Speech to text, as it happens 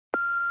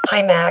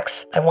Hi,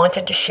 Max. I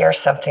wanted to share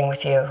something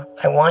with you.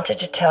 I wanted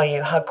to tell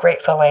you how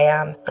grateful I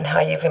am and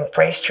how you've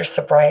embraced your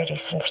sobriety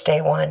since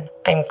day one.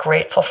 I'm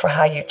grateful for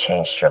how you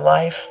changed your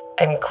life.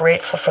 I'm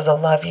grateful for the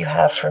love you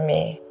have for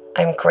me.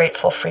 I'm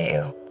grateful for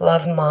you.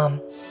 Love, Mom.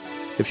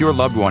 If your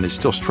loved one is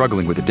still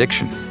struggling with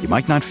addiction, you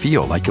might not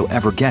feel like you'll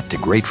ever get to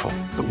grateful,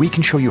 but we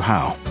can show you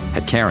how.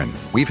 At Caron,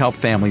 we've helped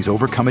families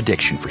overcome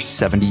addiction for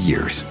 70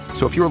 years.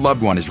 So if your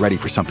loved one is ready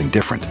for something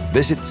different,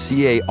 visit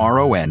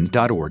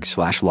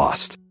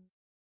caron.org/lost.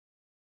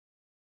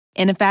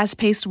 In a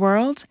fast-paced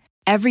world,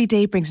 every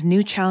day brings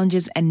new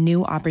challenges and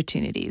new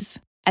opportunities.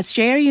 At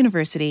Strayer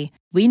University,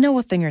 we know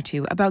a thing or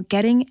two about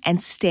getting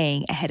and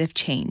staying ahead of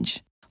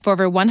change. For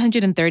over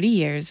 130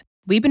 years,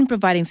 we've been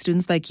providing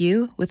students like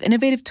you with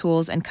innovative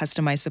tools and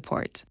customized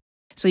support,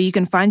 so you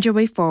can find your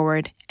way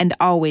forward and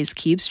always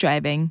keep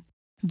striving.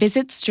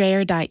 Visit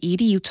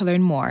strayer.edu to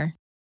learn more.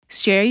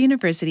 Strayer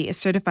University is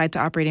certified to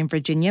operate in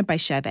Virginia by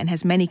Chev and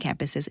has many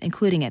campuses,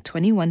 including at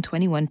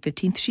 2121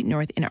 15th Street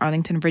North in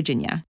Arlington,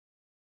 Virginia.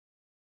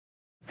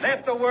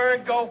 Let the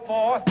word go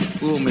forth.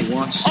 Fool me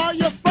once. Are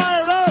you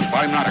fired up?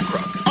 I'm not a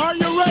crook. Are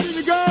you ready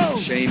to go?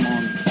 Shame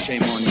on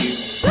you.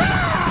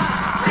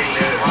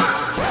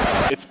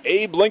 It's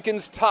Abe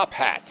Lincoln's Top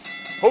Hat,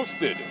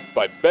 hosted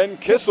by Ben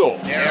Kissel.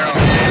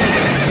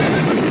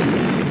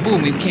 Fool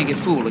me, we can't get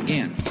fooled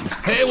again.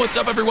 Hey, what's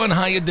up, everyone?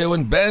 How you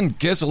doing? Ben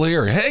Kissel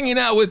here, hanging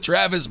out with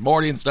Travis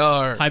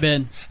Morningstar. Hi,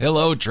 Ben.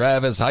 Hello,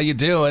 Travis. How you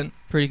doing?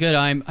 Pretty good.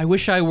 I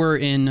wish I were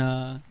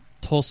in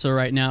Tulsa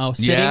right now.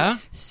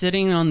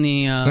 Sitting on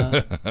the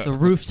the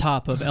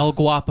rooftop of El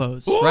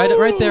Guapo's,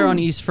 right there on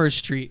East First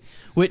Street,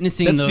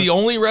 witnessing. That's the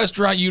only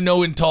restaurant you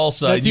know in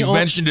Tulsa, and you've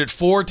mentioned it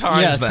 4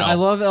 times now. Yes, I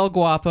love El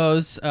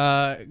Guapo's.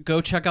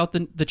 Go check out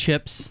the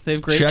chips. They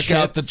have great chips. Check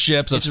out the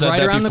chips. I've said that before.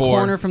 It's right around the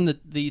corner from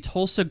the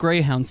Tulsa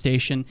Greyhound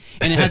station,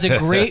 and it has a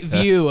great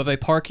view of a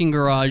parking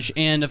garage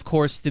and, of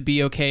course, the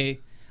BOK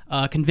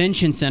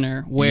Convention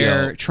Center,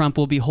 where Trump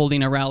will be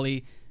holding a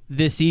rally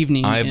this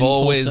evening. I've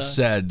always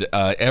said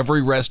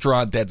every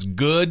restaurant that's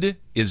good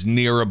is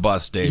near a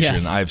bus station.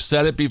 Yes. I've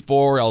said it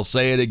before. I'll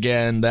say it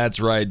again. That's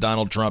right.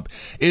 Donald Trump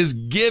is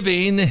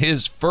giving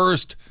his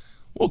first,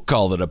 we'll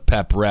call it a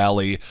pep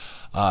rally.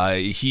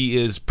 He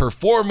is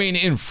performing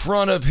in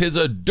front of his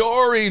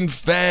adoring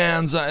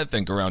fans. I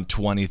think around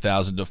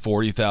 20,000 to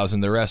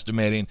 40,000 they're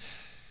estimating.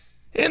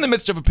 In the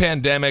midst of a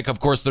pandemic, of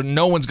course,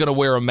 no one's going to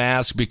wear a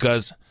mask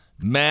because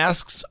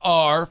masks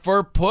are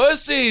for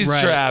pussies,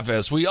 right.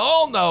 Travis. We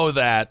all know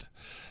that.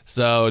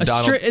 So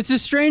it's a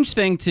strange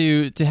thing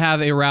to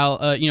have a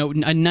rally,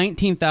 a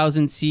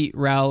 19,000 seat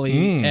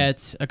rally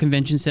at a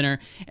convention center,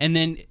 and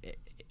then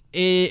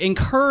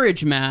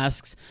encourage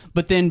masks,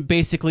 but then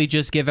basically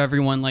just give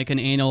everyone like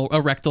a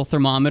rectal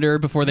thermometer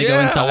before they go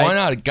inside. Yeah, why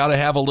not? Got to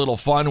have a little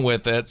fun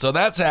with it. So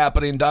that's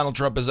happening. Donald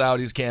Trump is out.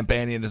 He's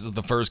campaigning. This is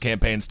the first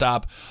campaign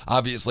stop.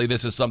 Obviously,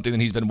 this is something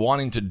that he's been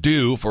wanting to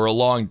do for a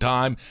long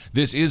time.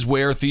 This is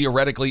where,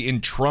 theoretically,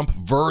 in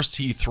Trump-verse,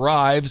 he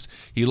thrives.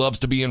 He loves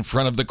to be in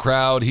front of the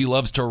crowd. He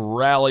loves to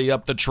rally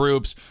up the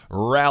troops,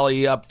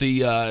 rally up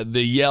the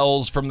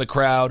yells from the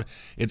crowd.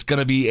 It's going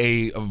to be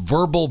a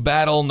verbal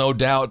battle, no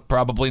doubt,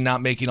 probably not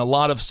making a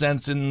lot of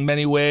sense in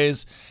many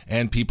ways,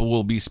 and people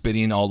will be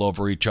spitting all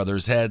over each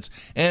other's heads.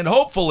 And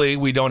hopefully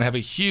we don't have a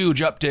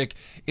huge uptick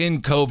in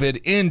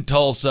COVID in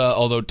Tulsa,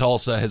 although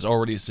Tulsa has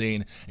already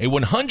seen a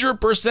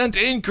 100%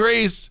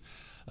 increase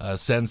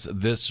since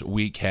this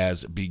week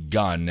has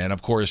begun. And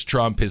of course,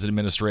 Trump, his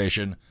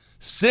administration,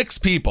 6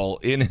 people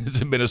in his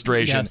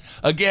administration. Yes.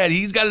 Again,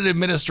 he's got an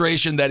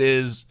administration that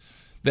is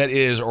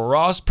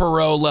Ross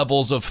Perot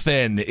levels of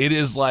thin. It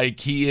is like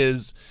he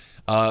is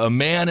a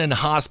man in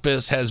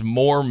hospice has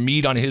more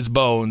meat on his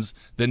bones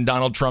than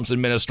Donald Trump's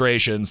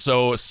administration.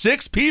 So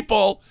 6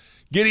 people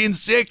getting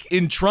sick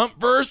in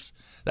Trump-verse,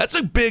 that's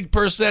a big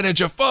percentage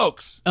of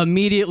folks.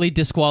 Immediately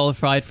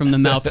disqualified from the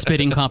mouth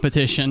spitting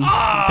competition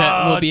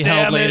that will be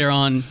held later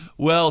on.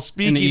 Well,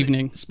 in the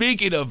evening.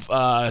 Speaking of,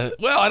 I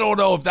don't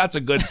know if that's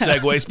a good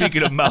segue.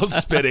 Speaking of mouth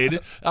spitting,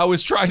 I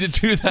was trying to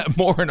do that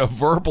more in a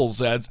verbal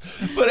sense.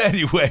 But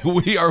anyway,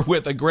 we are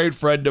with a great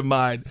friend of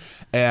mine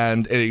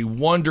and a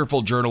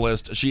wonderful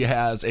journalist. She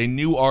has a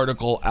new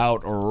article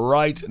out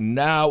right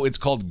now. It's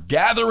called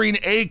Gathering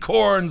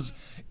Acorns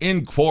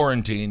in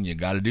Quarantine. You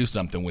got to do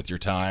something with your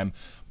time.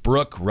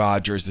 Brooke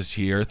Rogers is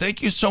here.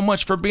 Thank you so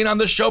much for being on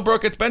the show,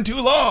 Brooke. It's been too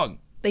long.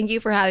 Thank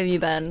you for having me,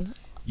 Ben.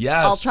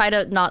 Yes. I'll try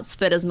to not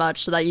spit as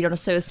much so that you don't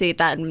associate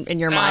that in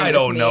your mind. I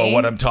don't know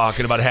what I'm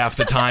talking about half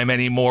the time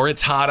anymore.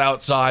 It's hot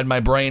outside. My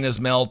brain is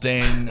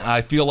melting.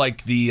 I feel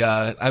like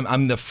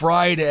I'm the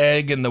fried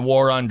egg in the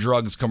War on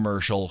Drugs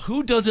commercial.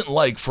 Who doesn't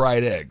like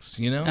fried eggs,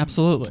 you know?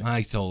 Absolutely.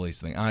 I totally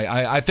think.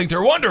 I think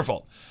they're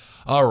wonderful.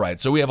 All right,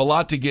 so we have a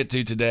lot to get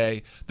to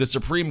today. The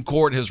Supreme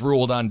Court has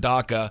ruled on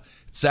DACA.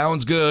 It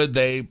sounds good.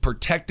 They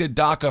protected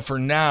DACA for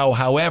now.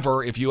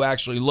 However, if you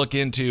actually look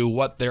into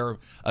what their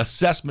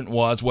assessment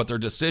was, what their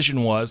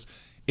decision was,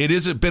 it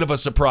is a bit of a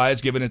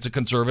surprise given it's a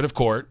conservative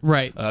court.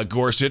 Right.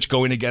 Gorsuch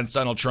going against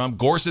Donald Trump.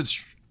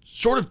 Gorsuch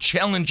sort of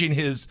challenging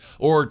his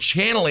or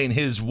channeling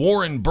his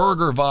Warren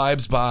Burger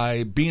vibes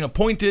by being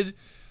appointed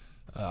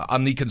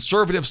on the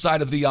conservative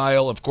side of the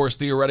aisle. Of course,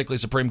 theoretically,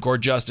 Supreme Court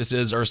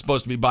justices are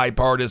supposed to be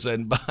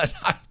bipartisan, but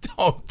I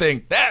don't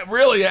think that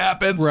really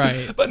happens.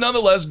 Right. But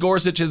nonetheless,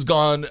 Gorsuch has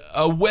gone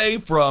away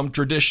from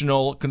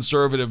traditional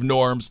conservative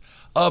norms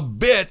a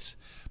bit,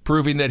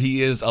 proving that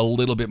he is a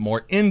little bit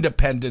more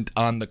independent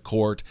on the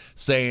court,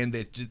 saying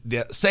that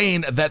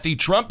the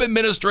Trump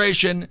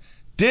administration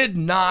did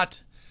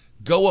not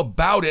go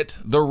about it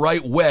the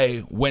right way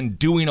when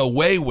doing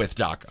away with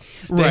DACA.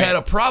 They had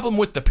a problem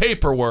with the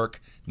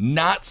paperwork,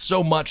 not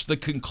so much the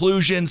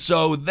conclusion.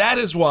 So that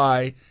is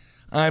why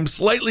I'm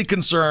slightly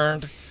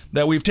concerned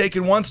that we've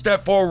taken one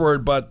step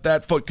forward, but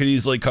that foot could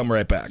easily come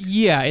right back.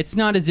 Yeah, it's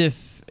not as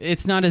if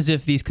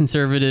these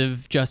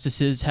conservative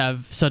justices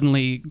have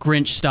suddenly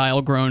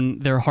Grinch-style grown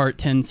their heart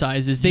 10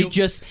 sizes.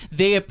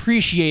 They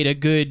appreciate a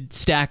good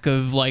stack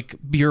of like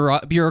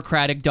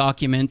bureaucratic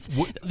documents.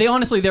 They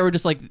were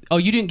just like, oh,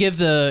 you didn't give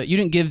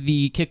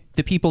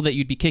the people that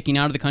you'd be kicking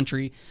out of the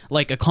country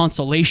like a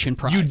consolation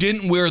prize. You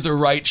didn't wear the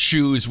right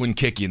shoes when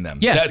kicking them.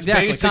 Yeah, that's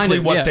exactly, basically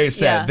what they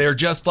said. Yeah. They're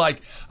just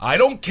like, I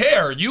don't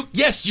care. You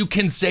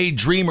can say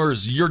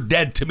dreamers, you're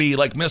dead to me,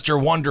 like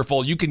Mr.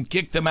 Wonderful. You can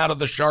kick them out of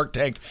the Shark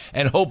Tank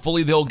and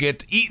hopefully they'll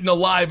get eaten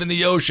alive in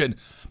the ocean.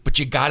 But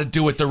you got to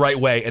do it the right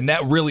way. And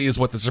that really is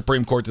what the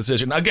Supreme Court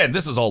decision, again,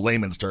 this is all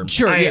layman's terms.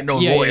 Sure, I ain't no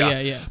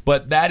lawyer. Yeah.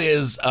 But that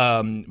is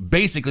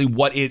basically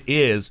what it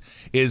is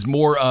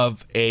more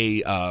of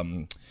a,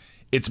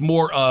 it's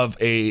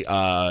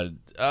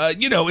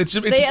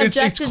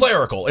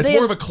clerical. It's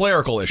more of a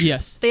clerical issue.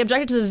 Yes. They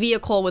objected to the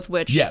vehicle with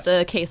which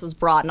the case was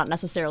brought, not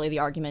necessarily the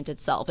argument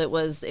itself. It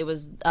was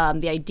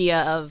the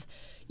idea of,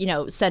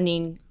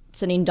 sending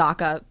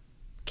DACA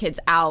kids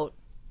out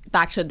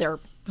back to their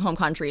home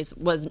countries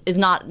is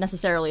not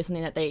necessarily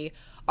something that they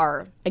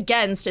are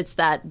against. It's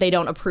that they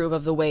don't approve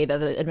of the way that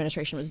the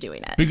administration was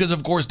doing it. Because,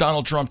 of course,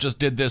 Donald Trump just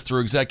did this through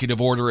executive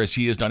order, as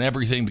he has done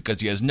everything,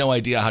 because he has no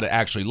idea how to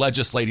actually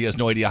legislate. He has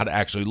no idea how to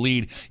actually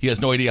lead. He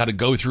has no idea how to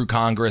go through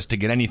Congress to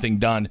get anything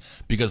done,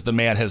 because the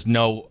man has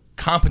no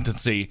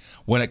competency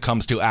when it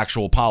comes to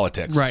actual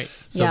politics. Right.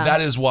 So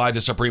that is why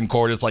the Supreme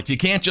Court is like, you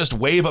can't just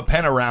wave a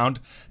pen around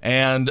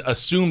and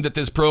assume that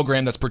this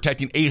program that's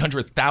protecting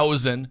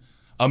 800,000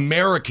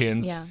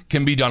 Americans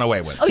can be done away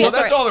with. Oh, so yeah,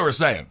 that's all they were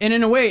saying. And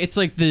in a way, it's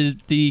like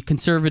the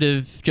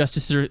conservative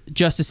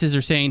justices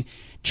are saying,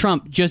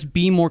 Trump, just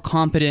be more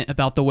competent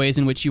about the ways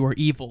in which you are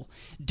evil.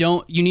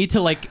 You need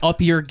to like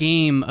up your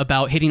game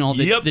about hitting all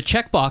the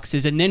check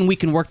boxes, and then we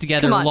can work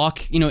together in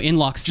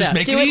lockstep. Just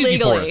make Do it it easy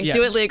legally. for us.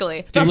 Do it legally.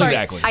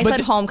 Exactly. I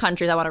said home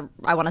countries. I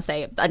want to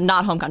say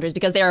not home countries,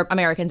 because they are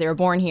Americans. They were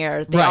born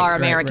here. They are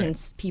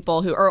Americans.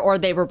 People who or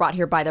they were brought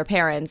here by their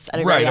parents at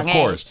a very young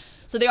age.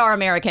 So they are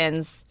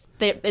Americans.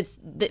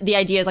 The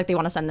idea is like they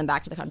want to send them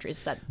back to the countries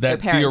that their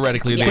parents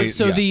theoretically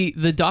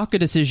the DACA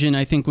decision,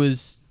 I think,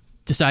 was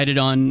decided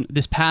on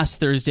this past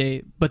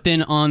Thursday, but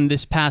then on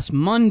this past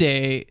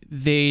Monday,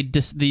 the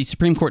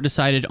Supreme Court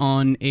decided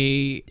on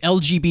a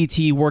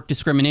LGBT work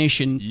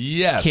discrimination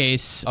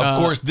case. Of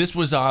course, this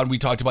was on, we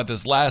talked about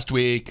this last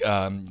week,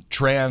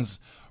 trans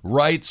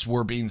rights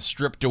were being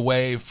stripped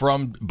away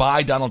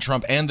by Donald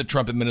Trump and the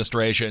Trump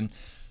administration.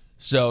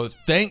 So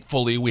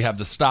thankfully, we have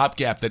the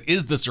stopgap that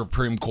is the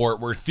Supreme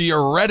Court, where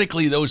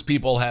theoretically those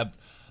people have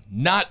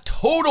not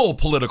total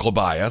political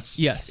bias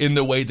in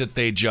the way that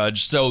they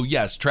judge. So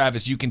yes,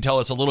 Travis, you can tell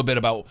us a little bit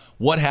about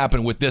what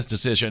happened with this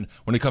decision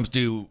when it comes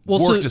to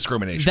work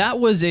discrimination. That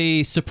was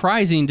a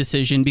surprising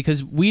decision,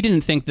 because we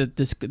didn't think that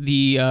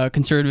the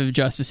conservative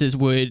justices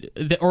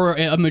or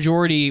a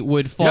majority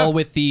would fall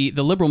with the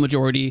liberal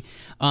majority.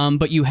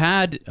 But you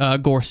had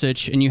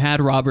Gorsuch and you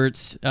had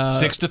Roberts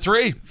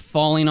 6-3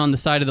 falling on the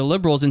side of the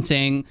liberals and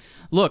saying,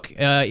 look,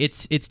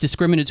 it's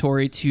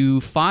discriminatory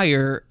to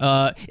fire.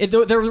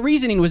 The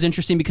reasoning was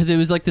interesting, because it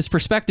was like this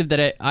perspective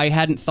that I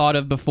hadn't thought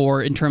of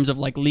before in terms of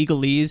like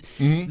legalese.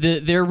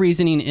 Mm-hmm. Their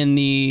reasoning in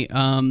the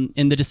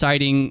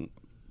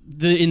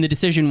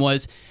decision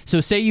was, so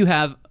say you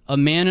have a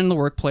man in the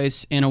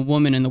workplace and a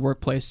woman in the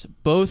workplace,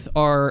 both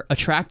are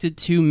attracted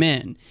to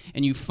men,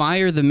 and you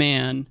fire the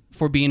man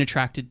for being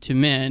attracted to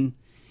men.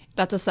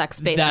 That's a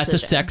sex-based That's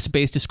decision. a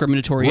sex-based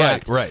discriminatory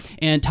act. Right.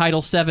 And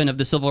Title VII of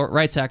the Civil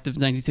Rights Act of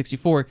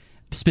 1964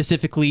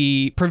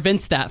 specifically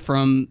prevents that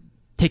from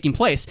taking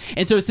place.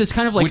 And so it's this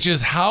kind of like... Which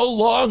is how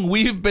long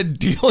we've been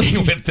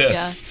dealing with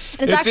this.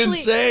 And it's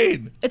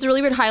insane. It's a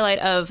really weird highlight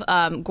of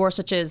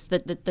Gorsuch's the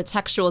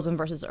textualism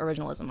versus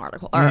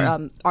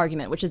originalism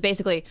argument, which is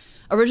basically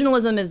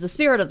originalism is the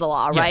spirit of the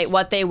law, right?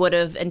 What they would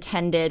have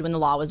intended when the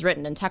law was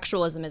written. And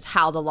textualism is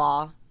how the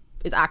law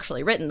is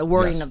actually written, the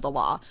wording of the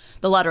law,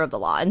 the letter of the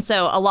law. And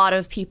so a lot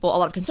of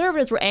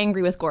conservatives were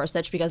angry with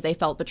Gorsuch because they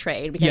felt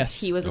betrayed, because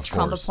he was a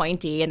Trump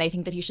appointee and they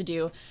think that he should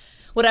do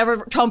whatever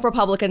Trump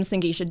Republicans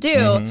think he should do.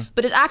 Mm-hmm.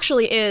 But it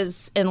actually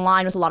is in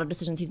line with a lot of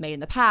decisions he's made in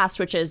the past,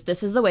 which is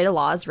this is the way the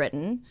law is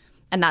written.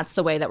 and that's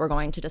the way that we're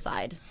going to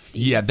decide.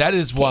 Yeah, that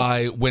is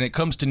why when it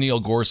comes to Neil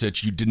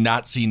Gorsuch, you did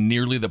not see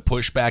nearly the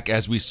pushback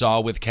as we saw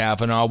with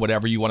Kavanaugh,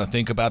 whatever you want to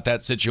think about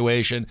that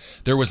situation.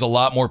 There was a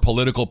lot more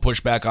political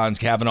pushback on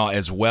Kavanaugh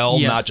as well,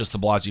 not just the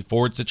Blasey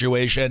Ford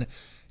situation.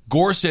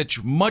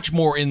 Gorsuch, much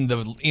more in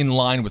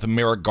line with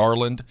Merrick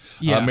Garland.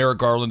 Merrick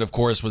Garland, of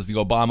course, was the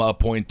Obama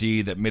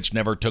appointee that Mitch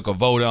never took a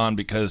vote on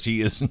because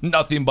he is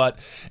nothing but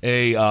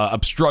a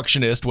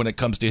obstructionist when it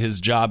comes to his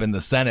job in the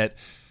Senate.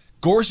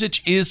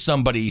 Gorsuch is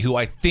somebody who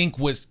I think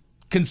was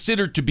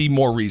considered to be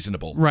more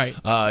reasonable. Right.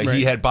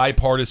 He had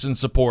bipartisan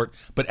support.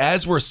 But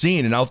as we're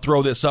seeing, and I'll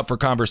throw this up for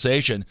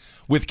conversation,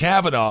 with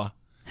Kavanaugh,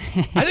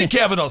 I think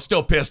Kavanaugh's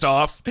still pissed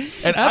off.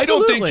 And I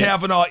don't think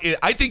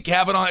I think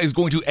Kavanaugh is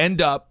going to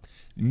end up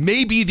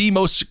maybe the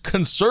most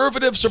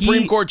conservative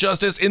Supreme Court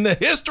justice in the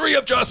history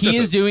of justices.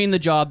 He is doing the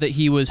job that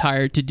he was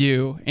hired to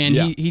do, and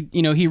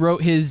he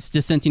wrote his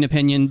dissenting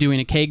opinion doing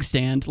a keg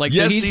stand. Like,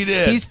 yes, so he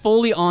did. He's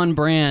fully on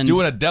brand,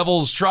 doing a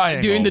devil's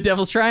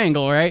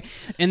triangle, right?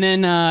 And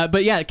then,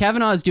 but yeah,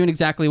 Kavanaugh is doing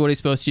exactly what he's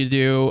supposed to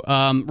do.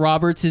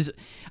 Roberts is.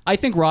 I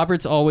think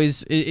Roberts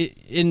always,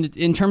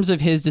 in terms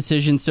of his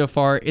decisions so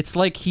far, it's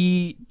like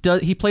he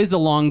plays the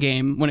long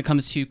game when it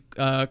comes to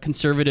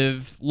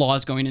conservative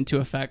laws going into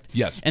effect.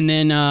 Yes. And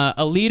then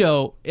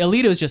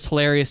Alito's just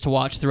hilarious to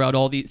watch throughout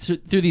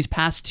through these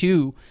past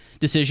two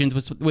decisions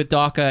with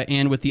DACA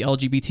and with the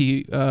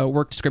LGBT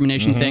work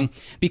discrimination thing,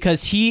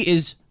 because he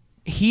is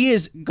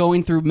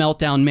going through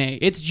meltdown May.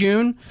 It's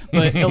June,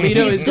 but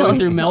Alito is going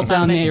through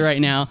meltdown May right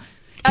now.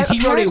 Because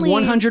he wrote a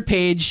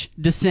 100-page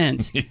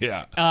dissent.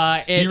 Yeah.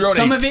 He wrote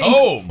some a of it,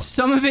 tome.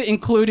 Some of it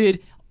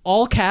included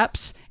all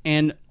caps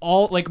and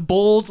all like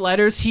bold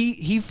letters.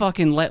 He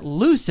fucking let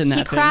loose in that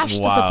thing. He crashed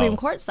the Supreme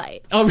Court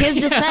site. His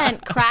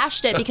dissent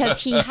crashed it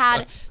because he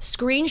had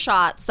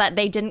screenshots that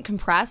they didn't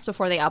compress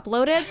before they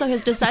uploaded. So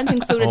his dissent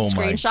included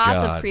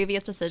screenshots of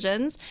previous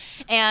decisions.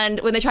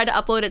 And when they tried to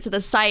upload it to the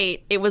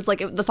site, it was like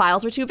the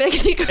files were too big.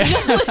 And he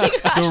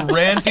the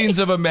rantings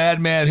of a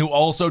madman who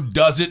also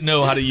doesn't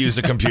know how to use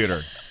a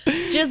computer.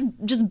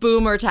 Just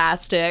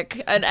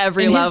boomer-tastic at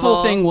every and level. His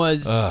whole thing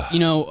was,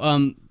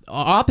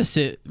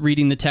 opposite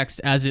reading the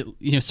text as it,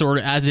 sort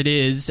of as it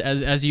is,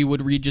 as you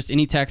would read just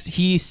any text.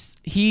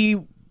 He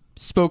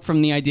spoke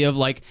from the idea of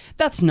like,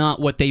 that's not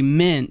what they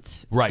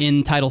meant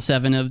in Title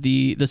VII of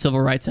the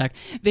Civil Rights Act.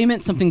 They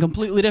meant something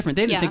completely different.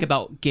 They didn't think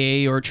about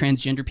gay or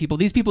transgender people.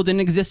 These people didn't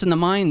exist in the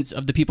minds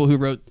of the people who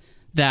wrote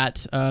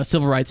that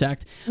Civil Rights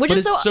Act.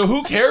 So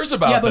who cares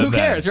about them? Yeah, but who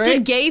cares, right?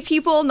 Did gay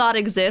people not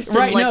exist in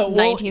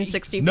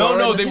 1964?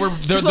 No, they were.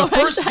 The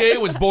first gay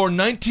was born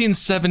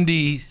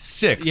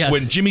 1976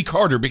 when Jimmy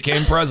Carter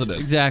became president.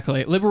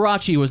 Exactly.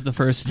 Liberace was the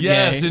first gay.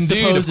 Yes, indeed,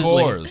 supposedly. of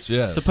course.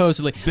 Yes.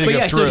 Supposedly. But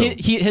yeah, so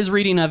his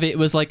reading of it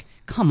was like,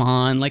 come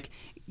on, like,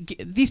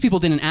 these people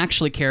didn't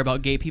actually care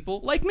about gay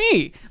people like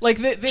me. Like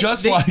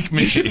like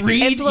me. You should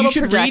read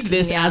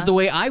this as the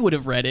way I would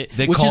have read it.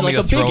 They which call is me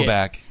like a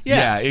throwback.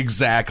 Yeah,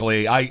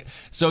 exactly.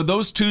 So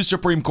those two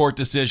Supreme Court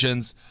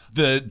decisions,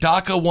 the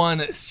DACA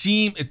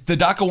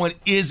one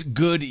is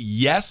good,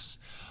 yes.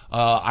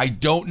 I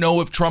don't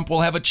know if Trump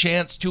will have a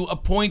chance to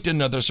appoint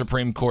another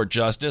Supreme Court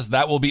justice.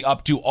 That will be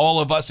up to all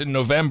of us in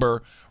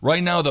November.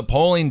 Right now, the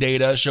polling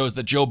data shows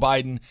that Joe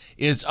Biden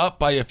is up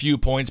by a few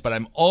points, but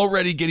I'm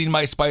already getting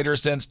my spider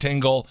sense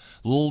tingle.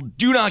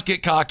 Do not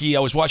get cocky.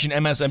 I was watching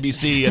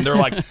MSNBC, and they're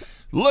like,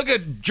 look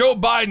at Joe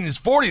Biden is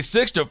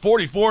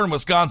 46-44 in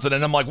Wisconsin.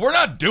 And I'm like, we're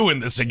not doing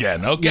this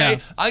again, okay? Yeah.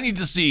 I need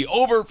to see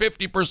over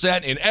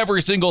 50% in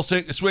every single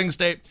swing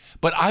state.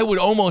 But I would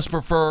almost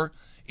prefer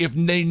if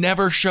they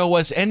never show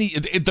us any.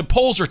 The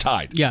polls are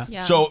tied.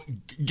 Yeah. So,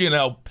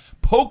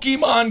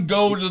 Pokemon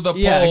Go to the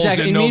polls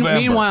in November.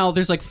 Meanwhile,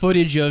 there's like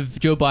footage of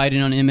Joe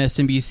Biden on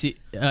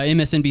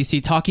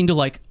MSNBC talking to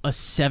like a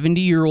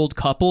 70-year-old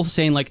couple,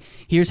 saying like,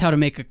 "Here's how to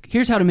make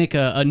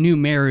a new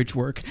marriage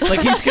work." Like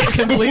he's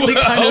completely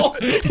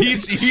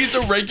he's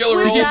a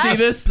regular. Did you see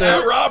this?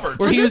 Pat Roberts.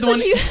 Where he was the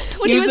one.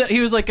 He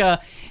was like a.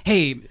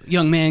 Hey,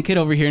 young man, get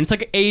over here. And it's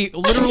like a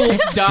literal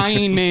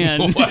dying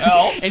man.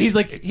 Well. And he's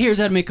like, here's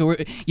how to make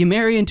you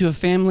marry into a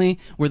family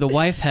where the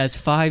wife has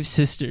 5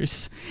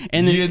 sisters.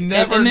 And then, you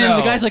never and then know.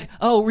 The guy's like,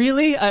 oh,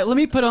 really? Let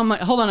me put on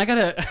hold on,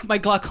 my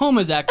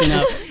glaucoma's acting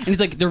up. And he's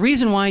like, the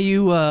reason why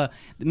you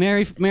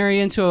marry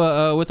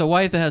into with a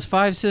wife that has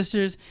 5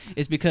 sisters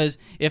is because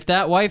if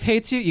that wife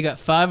hates you, you got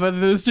 5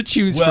 others to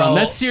choose from.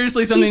 That's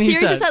seriously something he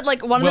seriously said.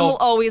 Like, one of them will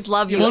always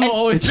love you. One will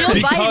always Jill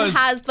Biden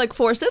has like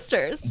 4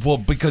 sisters. Well,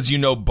 because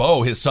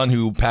Bo, his son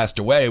who passed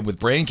away with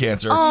brain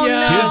cancer,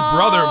 his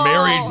brother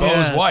married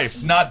Bo's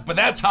wife. But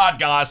that's hot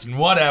goss and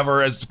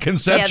whatever. As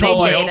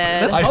conceptual,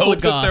 I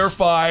hope that they're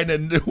fine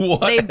and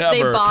whatever.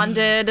 They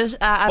bonded.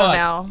 I don't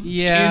know.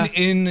 Yeah.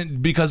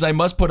 Because I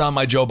must put on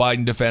my Joe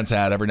Biden defense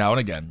hat every now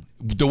and again.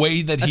 The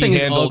way that he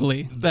handled,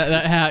 ugly.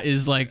 That hat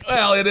is like.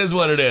 Well, it is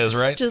what it is,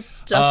 right?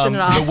 Just dusting it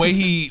off. The way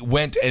he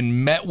went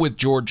and met with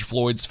George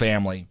Floyd's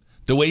family,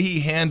 the way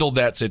he handled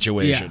that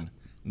situation.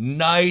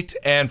 night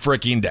and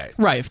freaking day.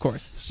 Right, of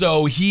course.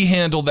 So he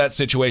handled that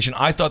situation.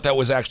 I thought that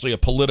was actually a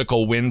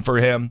political win for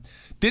him.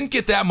 Didn't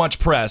get that much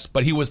press,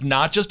 but he was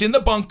not just in the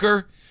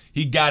bunker.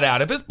 He got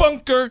out of his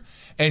bunker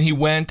and he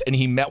went and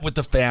he met with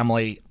the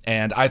family.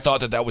 And I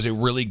thought that was a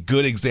really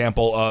good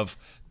example of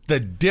the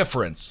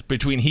difference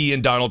between he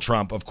and Donald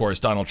Trump. Of course,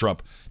 Donald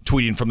Trump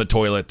tweeting from the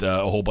toilet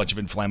a whole bunch of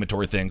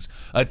inflammatory things,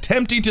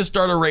 attempting to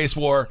start a race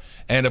war,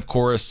 and of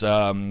course,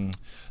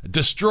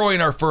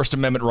 destroying our First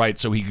Amendment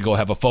rights so he could go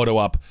have a photo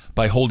up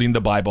by holding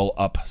the Bible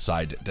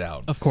upside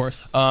down. Of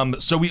course.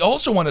 So we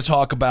also want to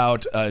talk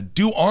about,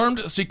 do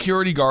armed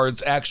security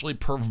guards actually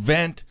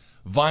prevent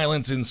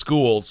violence in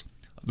schools?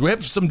 We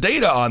have some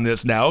data on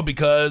this now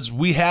because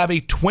we have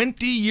a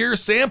 20-year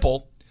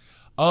sample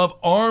of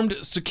armed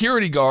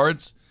security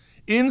guards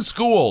in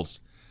schools.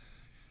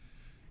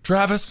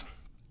 Travis,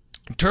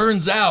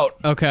 turns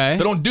out they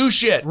don't do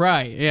shit.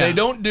 Right, yeah. They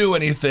don't do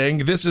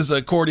anything. This is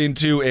according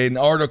to an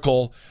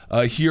article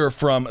here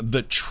from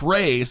The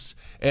Trace,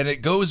 and it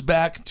goes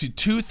back to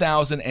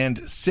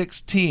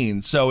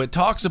 2016. So it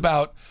talks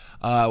about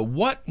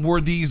what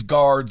were these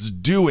guards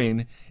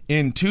doing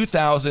in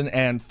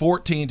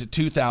 2014 to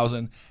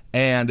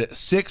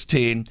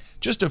 2016.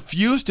 Just a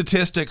few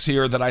statistics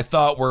here that I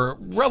thought were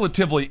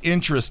relatively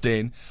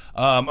interesting.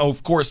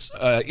 Of course,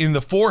 in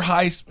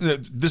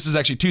the this is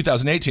actually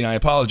 2018, I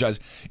apologize.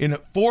 In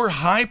 4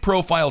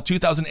 high-profile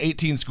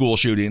 2018 school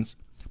shootings,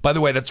 by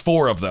the way, that's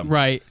 4 of them.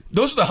 Right.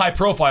 Those are the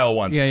high-profile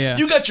ones. Yeah.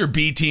 You got your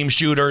B-team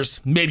shooters,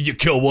 maybe you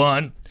kill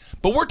one,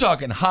 but we're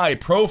talking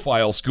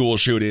high-profile school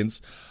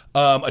shootings.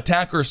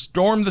 Attackers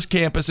stormed the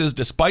campuses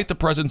despite the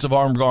presence of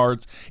armed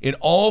guards. In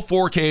all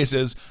 4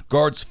 cases,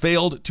 guards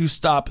failed to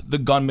stop the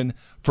gunman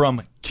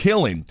from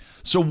killing.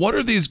 So what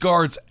are these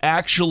guards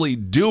actually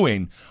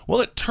doing?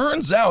 Well, it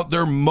turns out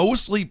they're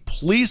mostly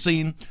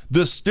policing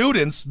the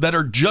students that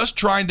are just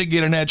trying to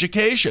get an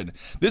education.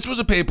 This was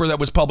a paper that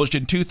was published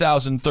in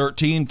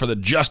 2013 for the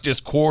Justice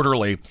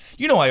Quarterly.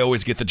 You know, I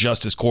always get the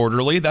Justice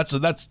Quarterly.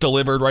 That's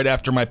delivered right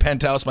after my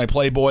Penthouse, my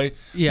Playboy,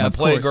 my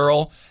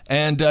Playgirl.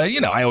 And,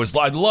 I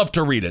love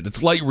to read it.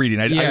 It's light reading.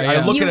 I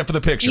look at it for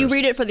the pictures. You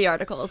read it for the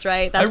articles,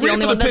 right? I read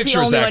it for the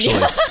pictures,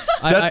 actually.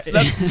 That's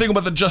the thing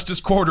about the Justice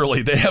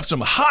Quarterly. They have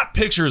some hot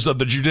pictures of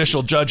the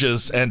judicial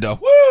judges, and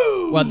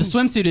woo! Well, the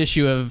swimsuit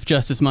issue of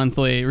Justice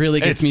Monthly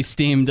really gets me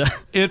steamed.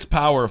 It's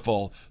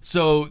powerful.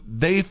 So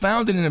they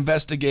found in an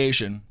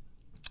investigation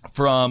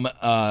from,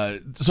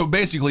 so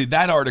basically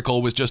that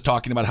article was just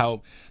talking about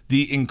how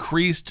the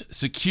increased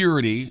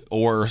security,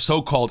 or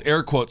so-called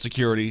air quote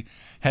security,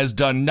 has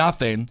done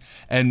nothing,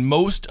 and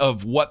most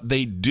of what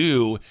they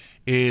do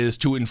is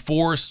to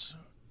enforce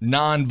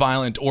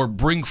nonviolent or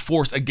bring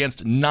force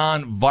against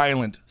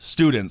nonviolent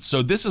students.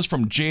 So this is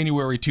from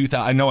January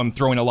 2000. I know I'm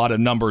throwing a lot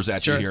of numbers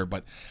at you here,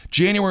 but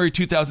January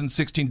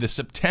 2016 to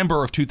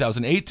September of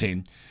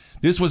 2018,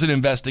 this was an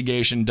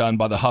investigation done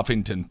by the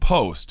Huffington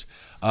Post.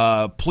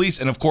 Police,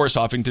 and of course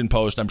Huffington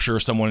Post, I'm sure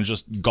someone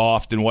just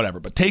golfed and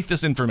whatever, but take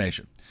this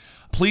information.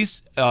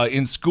 Police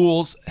in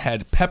schools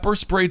had pepper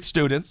sprayed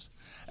students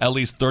at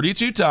least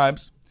 32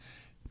 times,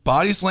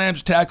 body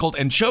slammed, tackled,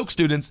 and choked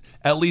students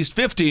at least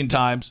 15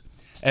 times,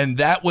 and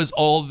that was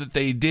all that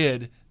they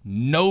did.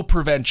 No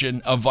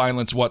prevention of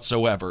violence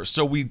whatsoever.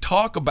 So we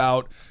talk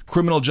about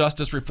criminal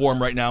justice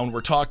reform right now, and we're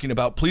talking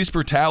about police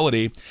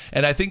brutality,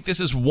 and I think this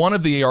is one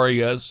of the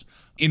areas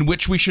in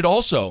which we should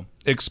also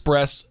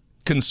express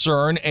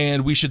concern,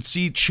 and we should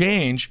see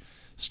change.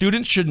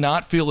 Students should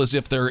not feel as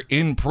if they're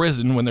in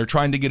prison when they're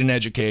trying to get an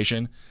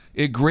education.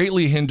 It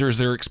greatly hinders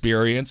their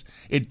experience.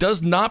 It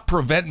does not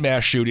prevent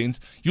mass shootings.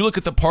 You look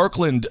at the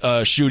Parkland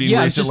shooting recently,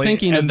 I was just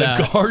thinking and of that.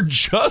 The guard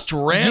just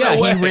ran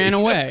away. Yeah, he ran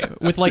away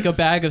with like a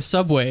bag of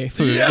Subway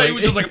food. Yeah, he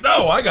was just like,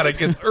 no, I got to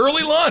get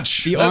early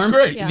lunch. That's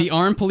great. The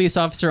armed police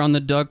officer on the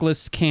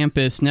Douglas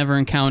campus never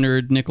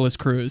encountered Nicholas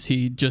Cruz.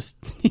 He just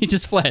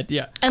fled,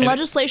 yeah. And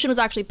legislation was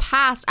actually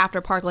passed after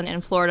Parkland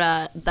in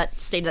Florida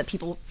that stated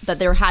that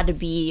there had to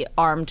be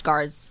armed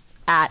guards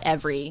at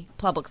every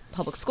public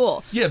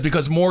school. Yeah,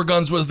 because more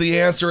guns was the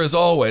answer as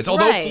always.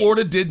 Although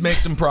Florida did make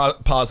some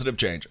positive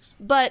changes.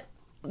 But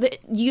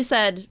you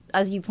said,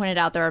 as you pointed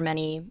out, there are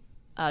many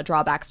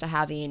drawbacks to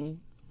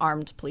having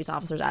armed police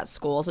officers at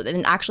schools.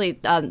 And actually,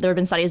 there have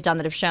been studies done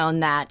that have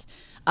shown that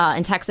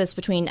in Texas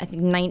between, I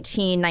think,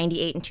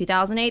 1998 and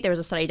 2008, there was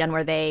a study done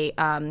where they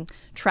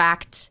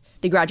tracked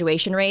the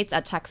graduation rates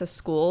at Texas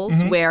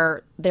schools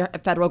where their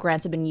federal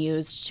grants have been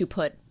used to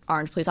put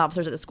armed police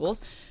officers at the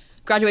schools.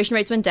 Graduation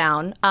rates went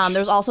down.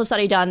 There was also a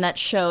study done that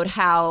showed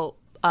how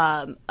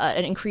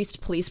an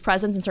increased police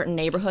presence in certain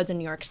neighborhoods in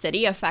New York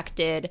City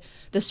affected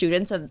the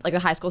students of, like, the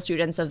high school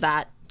students of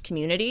that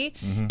community.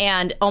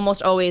 And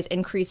almost always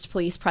increased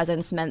police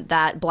presence meant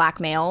that black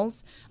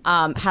males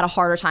had a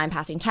harder time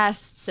passing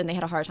tests, and they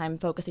had a harder time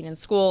focusing in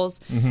schools.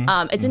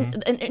 It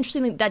didn't, and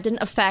interestingly, that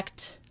didn't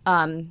affect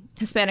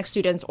Hispanic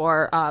students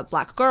or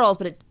black girls,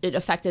 but it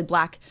affected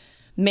black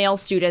male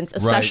students,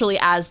 especially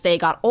as they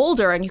got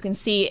older. And you can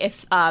see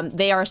if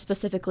they are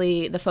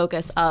specifically the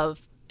focus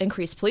of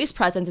increased police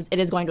presence, it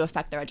is going to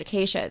affect their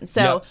education.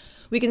 So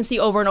we can see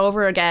over and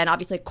over again,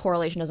 obviously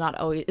correlation is not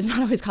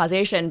always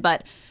causation,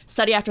 but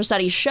study after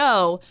study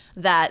show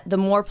that the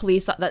more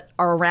police that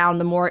are around,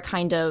 the more it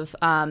kind of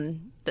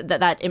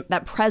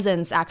that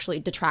presence actually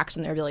detracts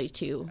from their ability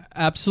to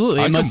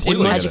absolutely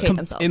educate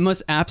themselves. It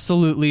must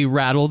absolutely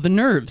rattle the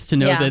nerves to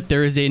know that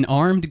there is an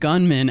armed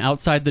gunman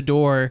outside the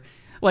door,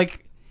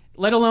 like,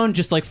 let alone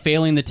just like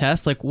failing the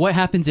test. Like, what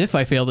happens if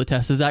I fail the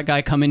test? Does that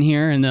guy come in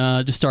here and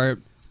just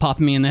start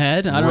popping me in the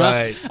head? I don't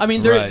know. I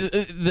mean,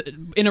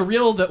 in a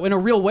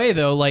real way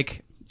though,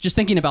 like, just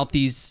thinking about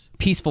these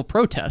peaceful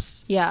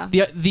protests. Yeah.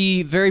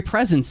 The very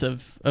presence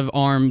of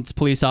armed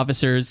police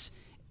officers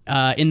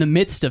in the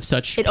midst of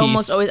such peace,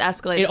 almost always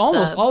escalates. It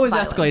almost always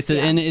violence, escalates,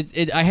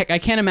 and I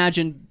can't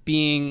imagine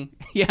being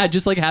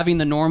just like having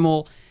the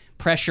normal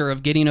pressure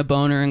of getting a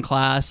boner in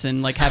class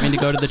and like having to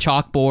go to the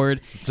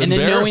chalkboard and then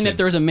knowing that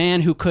there's a man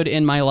who could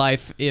end my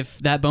life if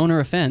that boner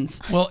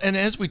offends. Well, and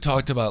as we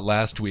talked about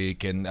last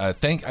week, and I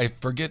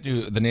forget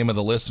the name of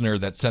the listener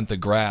that sent the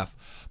graph,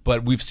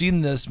 but we've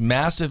seen this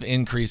massive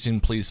increase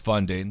in police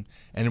funding,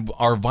 and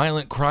our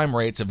violent crime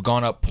rates have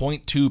gone up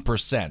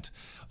 0.2%.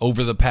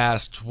 over the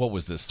past,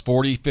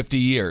 40, 50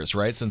 years,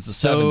 right? Since the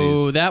 70s.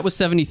 So that was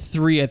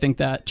 73, I think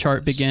that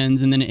chart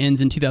begins, and then it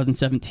ends in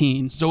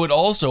 2017. So it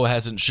also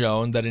hasn't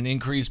shown that an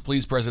increased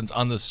police presence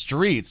on the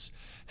streets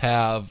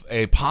have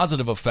a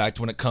positive effect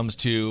when it comes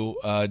to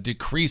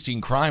decreasing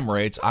crime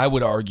rates. I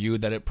would argue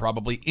that it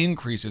probably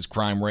increases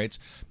crime rates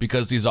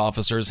because these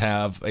officers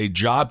have a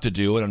job to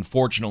do, and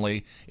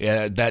unfortunately,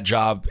 that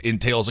job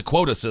entails a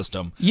quota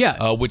system,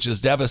 which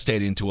is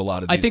devastating to a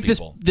lot of these people.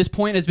 I think this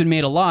point has been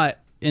made a lot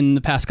in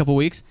the past couple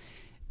weeks.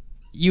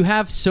 You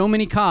have so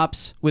many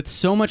cops with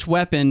so much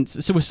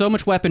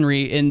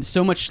weaponry and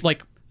so much,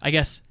 like, I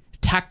guess,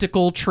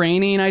 tactical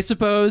training, I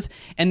suppose,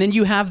 and then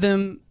you have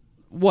them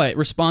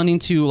responding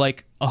to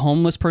like a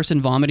homeless person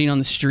vomiting on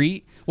the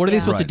street. What are they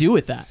supposed to do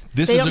with that?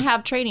 They don't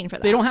have training for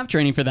that. They don't have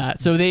training for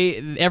that. So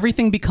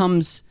everything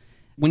becomes,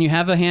 when you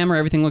have a hammer,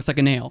 everything looks like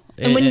a nail.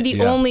 And when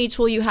the only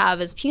tool you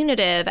have is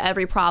punitive,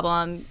 every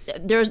problem,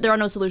 there are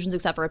no solutions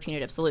except for a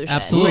punitive solution.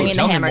 Absolutely.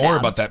 Tell me more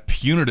about that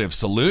punitive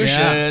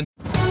solution.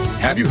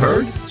 Have you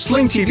heard?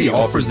 Sling TV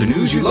offers the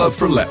news you love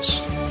for less.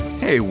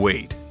 Hey,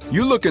 wait.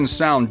 You look and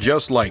sound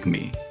just like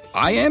me.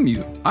 I am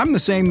you. I'm the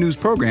same news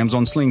programs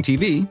on Sling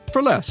TV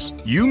for less.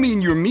 You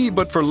mean you're me,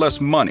 but for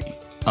less money.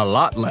 A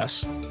lot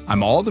less.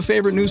 I'm all the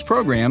favorite news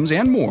programs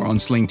and more on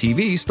Sling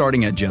TV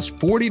starting at just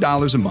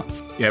 $40 a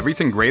month.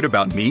 Everything great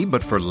about me,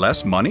 but for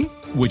less money?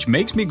 Which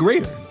makes me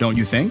greater, don't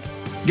you think?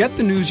 Get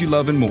the news you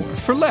love and more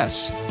for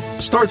less.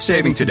 Start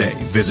saving today.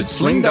 Visit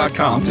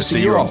sling.com to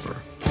see your offer.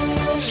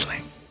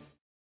 Sling.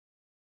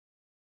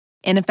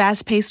 In a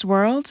fast-paced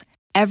world,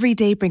 every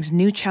day brings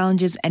new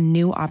challenges and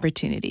new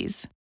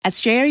opportunities. At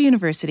Strayer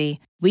University,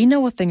 we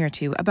know a thing or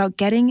two about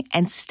getting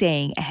and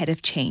staying ahead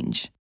of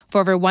change.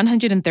 For over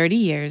 130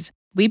 years,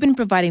 we've been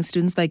providing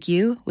students like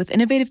you with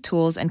innovative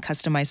tools and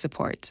customized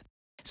support,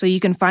 so you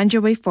can find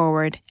your way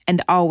forward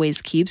and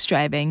always keep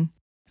striving.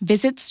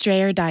 Visit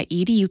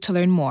strayer.edu to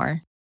learn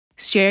more.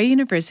 Strayer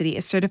University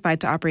is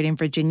certified to operate in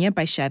Virginia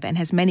by Chev and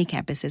has many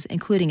campuses,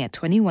 including at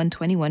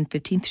 2121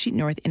 15th Street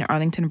North in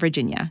Arlington,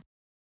 Virginia.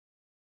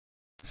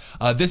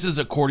 This is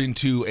according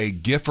to a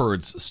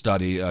Giffords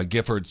study.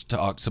 Giffords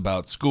talks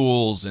about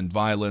schools and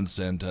violence,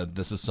 and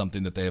this is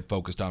something that they have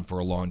focused on for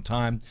a long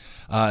time.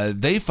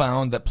 They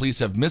found that police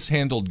have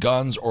mishandled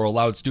guns or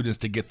allowed students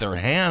to get their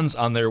hands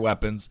on their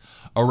weapons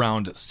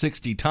around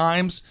 60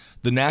 times.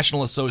 The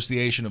National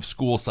Association of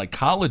School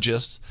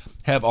Psychologists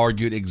have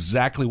argued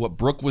exactly what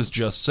Brooke was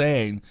just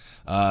saying,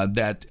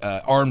 that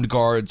armed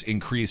guards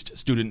increased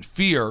student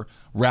fear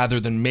rather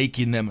than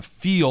making them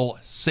feel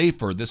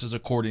safer. This is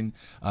according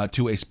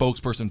to a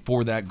spokesperson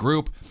for that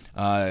group.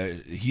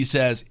 He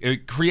says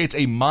it creates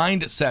a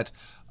mindset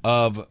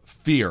of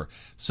fear.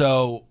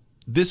 So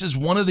this is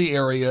one of the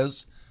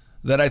areas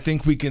that I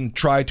think we can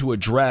try to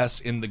address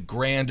in the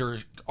grander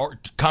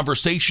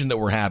conversation that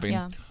we're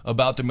having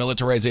about the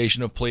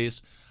militarization of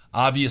police.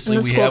 Obviously,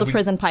 and the school to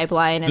prison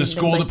pipeline. And the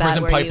school to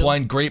prison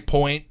pipeline, great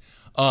point.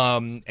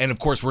 And of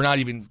course, we're not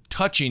even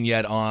touching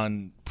yet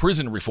on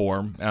prison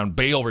reform, on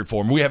bail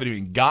reform. We haven't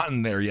even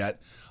gotten there yet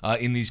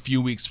in these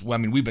few weeks. I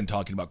mean, we've been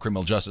talking about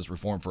criminal justice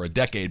reform for a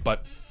decade,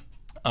 but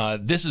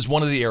this is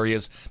one of the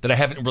areas that I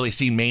haven't really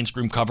seen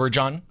mainstream coverage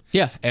on.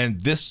 Yeah.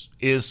 And this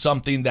is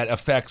something that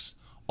affects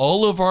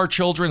all of our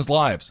children's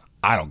lives.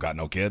 I don't got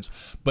no kids,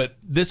 but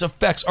this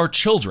affects our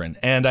children.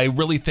 And I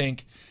really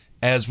think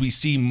as we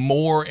see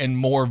more and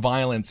more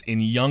violence in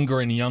younger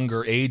and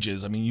younger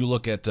ages, I mean, you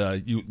look at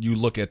you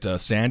look at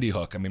Sandy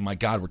Hook. I mean, my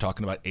God, we're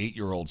talking about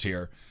 8-year-olds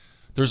here.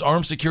 There's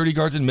armed security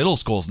guards in middle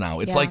schools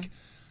now. It's like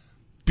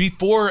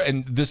before,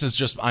 and this is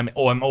just I'm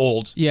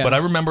old, but I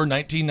remember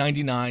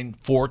 1999,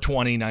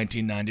 4/20,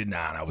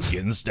 1999. I was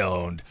getting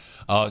stoned.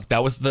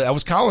 That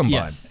was Columbine.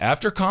 Yes.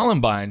 After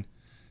Columbine,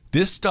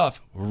 this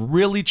stuff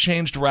really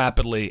changed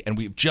rapidly, and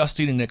we've just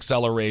seen an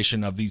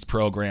acceleration of these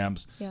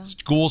programs. Yeah.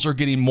 Schools are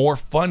getting more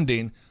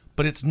funding,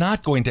 but it's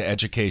not going to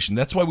education.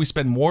 That's why we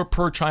spend more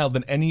per child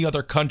than any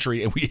other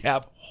country, and we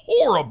have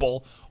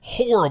horrible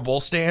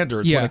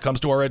standards when it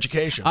comes to our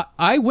education.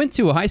 I went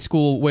to a high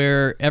school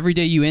where every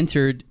day you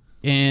entered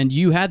and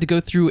you had to go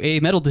through a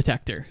metal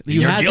detector.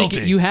 You're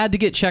guilty. You had to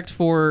get checked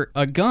for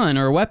a gun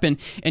or a weapon.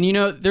 And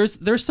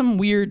there's some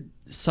weird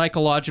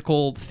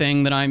psychological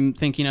thing that I'm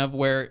thinking of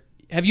where,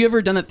 have you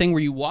ever done that thing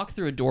where you walk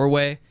through a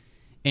doorway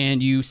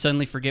and you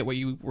suddenly forget what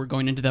you were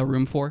going into that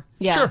room for?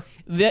 Yeah. Sure.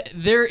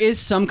 There is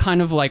some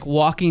kind of like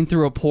walking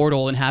through a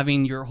portal and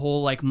having your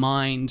whole like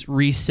mind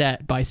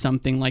reset by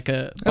something like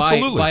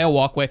by a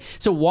walkway.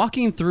 So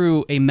walking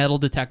through a metal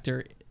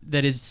detector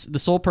that is the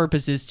sole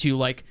purpose is to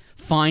like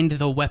find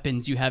the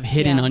weapons you have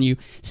hidden on you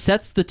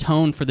sets the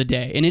tone for the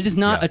day. And it is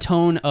not a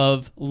tone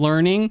of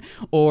learning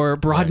or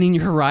broadening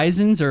your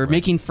horizons or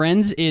making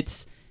friends.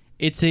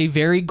 It's a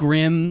very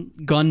grim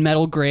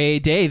gunmetal gray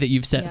day that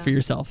you've set for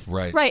yourself.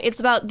 Right. Right. It's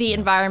about the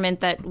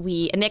environment that and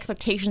the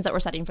expectations that we're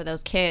setting for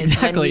those kids.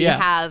 Exactly, when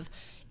we have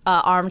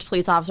armed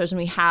police officers and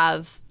we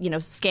have,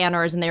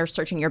 scanners and they're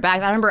searching your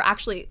bag. I remember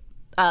actually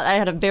I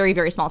had a very,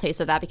 very small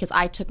taste of that because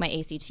I took my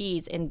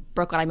ACTs in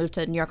Brooklyn. I moved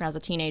to New York when I was a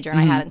teenager and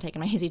I hadn't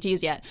taken my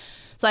ACTs yet.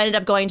 So I ended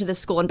up going to this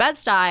school in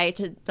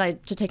Bed-Stuy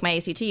to take my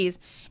ACTs.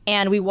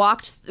 And we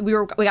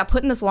got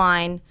put in this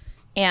line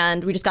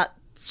and we just got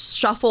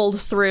shuffled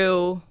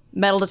through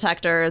metal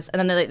detectors,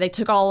 and then they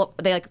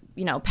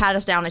pat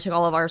us down, they took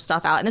all of our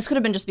stuff out, and this could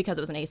have been just because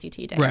it was an ACT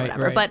day or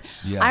whatever. Right. But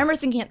I remember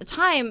thinking at the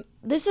time,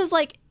 this is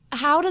like,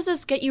 how does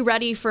this get you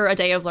ready for a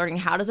day of learning?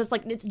 How does this,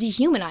 it's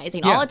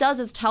dehumanizing. All it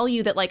does is tell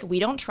you that, we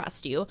don't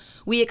trust you.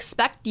 We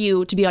expect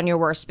you to be on your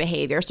worst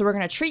behavior, so we're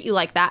going to treat you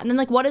like that. And then,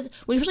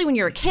 especially when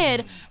you're a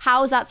kid,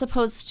 how is that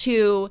supposed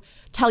to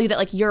tell you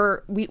that,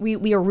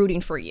 we are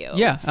rooting for you?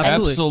 Yeah,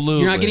 absolutely.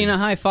 You're not getting a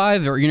high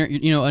five, or,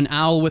 an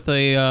owl with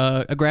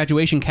a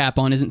graduation cap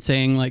on isn't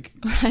saying,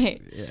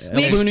 right.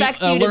 We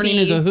expect you to learning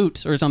is a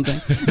hoot or something.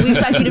 We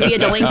expect you to be a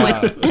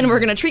delinquent, and we're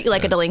going to treat you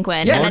like a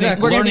delinquent. Yeah, and then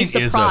we're going to be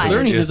surprised.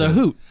 Learning is a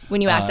hoot. When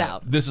you act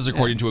out. This is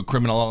according to a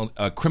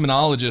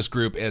criminologist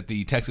group at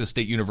the Texas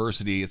State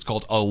University. It's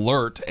called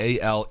ALERT,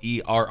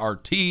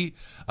 ALERRT.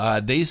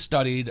 They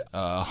studied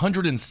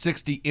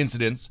 160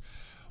 incidents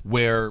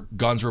where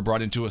guns were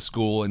brought into a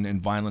school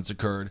and violence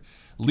occurred.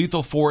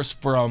 Lethal force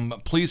from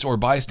police or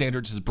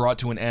bystanders is brought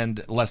to an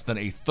end less than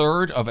a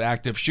third of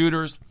active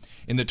shooters.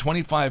 In the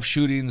 25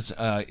 shootings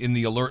in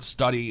the ALERT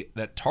study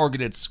that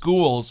targeted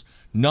schools,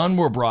 none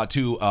were brought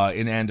to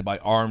an end by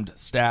armed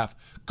staff,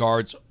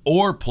 guards,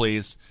 or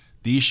police.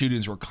 These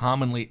shootings were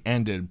commonly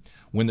ended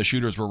when the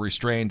shooters were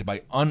restrained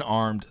by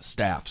unarmed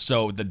staff.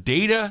 So the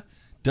data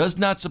does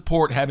not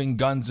support having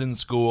guns in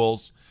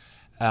schools,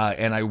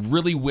 and I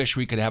really wish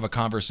we could have a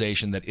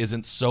conversation that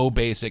isn't so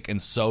basic and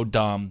so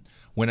dumb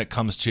when it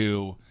comes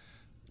to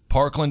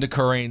Parkland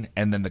occurring,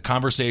 and then the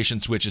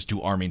conversation switches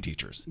to arming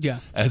teachers. Yeah.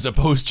 As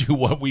opposed to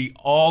what we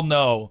all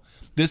know.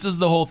 This is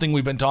the whole thing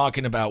we've been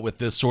talking about with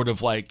this sort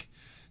of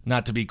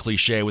not to be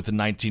cliche with the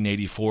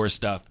 1984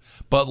 stuff,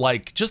 but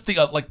just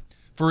the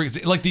for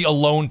example, the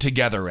Alone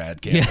Together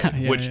ad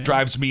campaign, which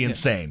drives me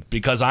insane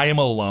because I am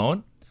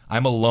alone.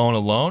 I'm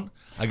alone.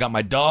 I got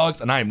my dogs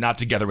and I am not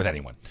together with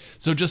anyone.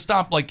 So just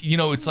stop.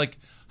 It's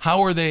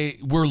how are they?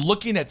 We're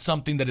looking at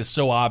something that is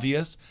so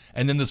obvious,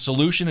 and then the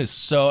solution is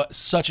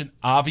such an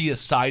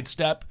obvious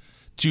sidestep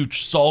to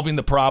solving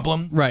the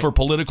problem for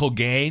political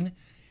gain.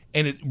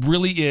 And it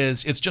really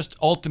is. It's just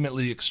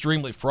ultimately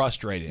extremely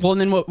frustrating. Well,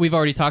 and then what we've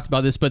already talked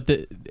about this, but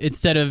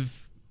instead of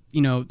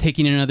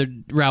taking another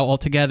route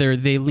altogether,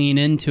 they lean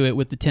into it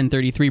with the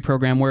 1033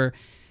 program, where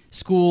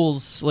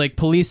schools,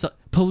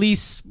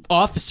 police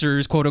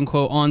officers, quote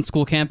unquote, on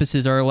school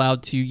campuses are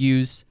allowed to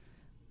use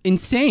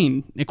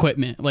insane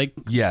equipment,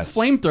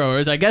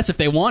 flamethrowers, I guess, if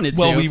they wanted to.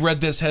 Well, we read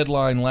this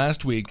headline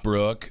last week,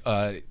 Brooke.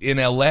 In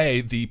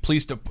L.A.,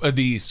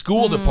 the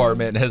school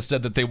department has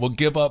said that they will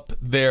give up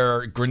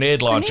their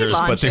grenade launchers,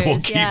 but they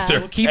will keep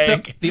their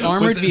tank. The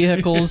armored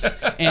vehicles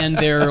and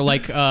their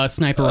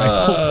sniper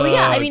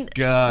rifles.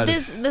 God.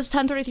 This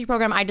 1033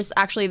 program, I just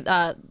actually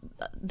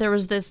there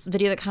was this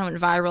video that kind of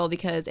went viral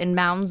because in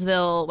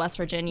Moundsville, West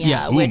Virginia.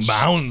 Yes.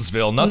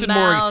 Moundsville.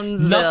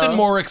 Nothing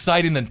more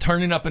exciting than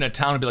turning up in a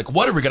town and be like,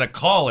 what are we going to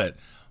call it?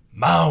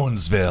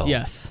 Moundsville.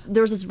 Yes.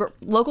 There was this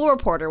local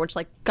reporter, which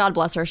God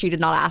bless her, she did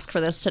not ask for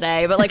this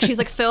today, but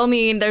she's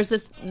filming. There's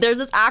this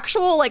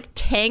actual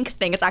tank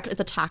thing. It's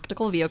a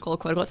tactical vehicle,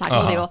 quote unquote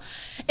tactical vehicle.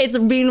 It's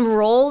being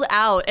rolled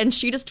out, and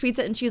she just tweets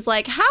it, and she's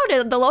like, "How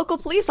did the local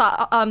police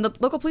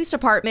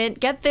department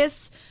get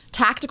this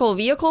tactical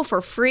vehicle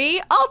for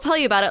free? I'll tell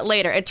you about it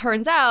later." It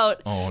turns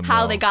out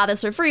how they got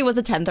this for free was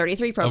the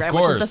 1033 program,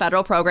 which is the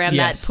federal program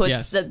that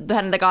puts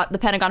the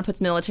Pentagon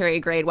puts military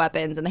grade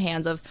weapons in the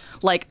hands of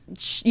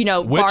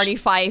Barney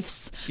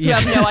Fifes who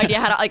have no idea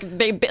how to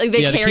they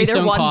carry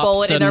their one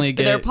bullet in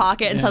their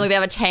pocket and suddenly they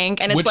have a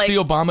tank, and it's which the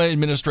Obama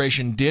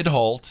administration did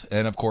halt,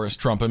 and of course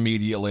Trump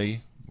immediately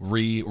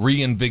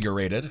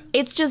reinvigorated.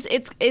 It's just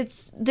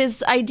it's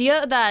this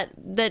idea that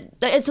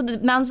it's the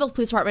Moundsville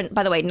Police Department.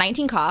 By the way,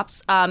 19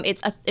 cops.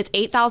 It's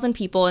 8,000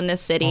 people in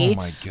this city. Oh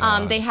my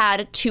God. They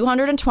had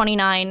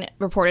 229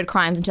 reported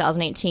crimes in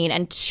 2018,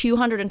 and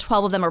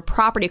 212 of them are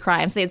property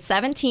crimes. They had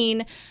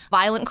 17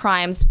 violent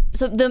crimes.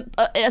 So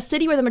a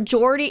city where the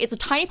majority, it's a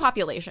tiny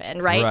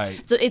population, right?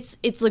 Right. So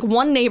it's like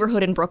one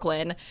neighborhood in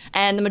Brooklyn,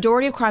 and the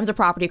majority of crimes are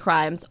property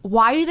crimes.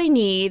 Why do they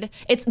need?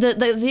 It's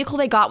the vehicle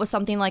they got was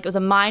something like, it was a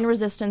mine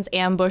resistance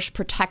ambush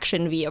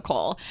protection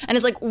vehicle, and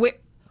it's like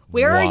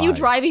where are you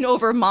driving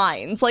over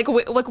mines? Like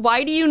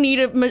why do you need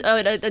a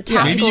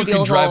tactical Maybe you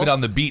vehicle? can drive it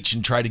on the beach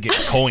and try to get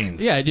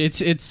coins. Yeah,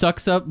 it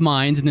sucks up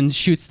mines and then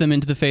shoots them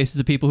into the faces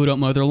of people who don't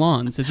mow their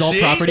lawns. It's all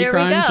property there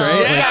crimes, we go.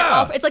 right?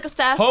 Yeah. It's like a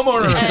theft.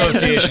 Homeowner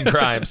association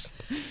crimes.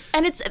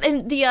 And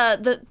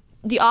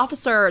the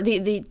officer,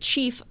 the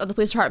chief of the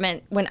police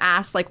department, when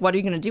asked, like, what are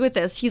you going to do with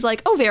this? He's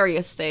like,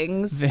 various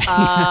things.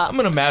 I'm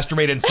going to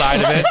masturbate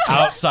inside of it,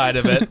 outside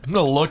of it. I'm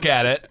going to look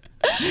at it.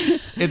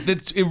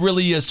 It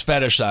really is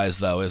fetishized,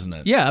 though, isn't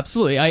it? Yeah,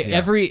 absolutely.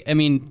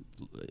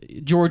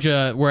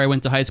 Georgia, where I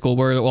went to high school,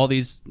 where all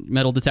these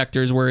metal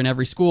detectors were in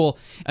every school.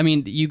 I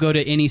mean, you go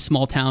to any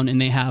small town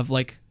and they have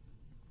like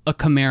a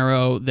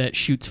Camaro that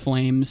shoots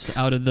flames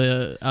out of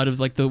the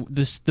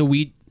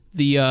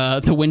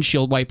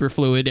windshield wiper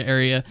fluid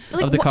area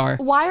of the car.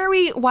 Why are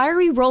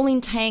we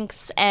rolling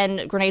tanks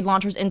and grenade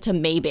launchers into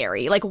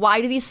Mayberry? Like,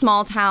 why do these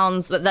small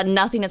towns that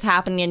nothing is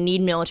happening and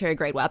need military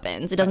grade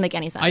weapons? It doesn't make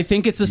any sense. I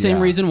think it's the same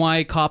reason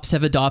why cops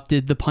have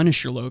adopted the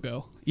Punisher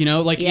logo. You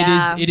know, like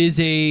it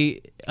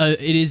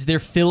is they're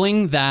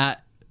filling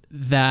that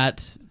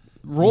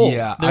role.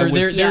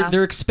 Yeah,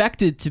 they're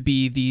expected to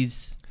be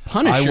these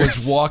Punishers. I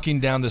was walking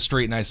down the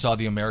street and I saw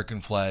the American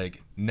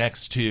flag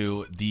next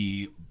to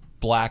the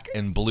black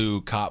and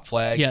blue cop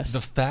flag. Yes.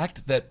 The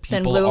fact that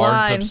people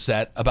aren't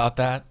upset about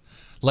that,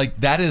 like,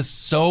 that is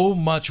so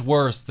much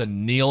worse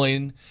than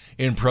kneeling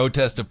in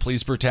protest of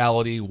police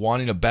brutality,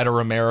 wanting a better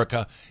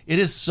America. It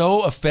is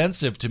so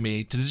offensive to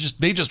me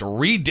they just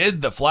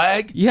redid the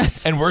flag.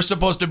 Yes. And we're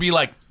supposed to be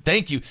like,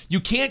 thank you.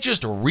 You can't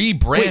just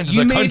rebrand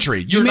the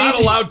country. You're not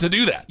allowed to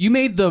do that. You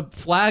made the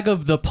flag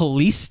of the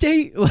police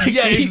state? Like,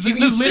 yeah, you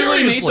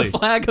literally made the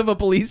flag of a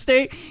police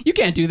state? You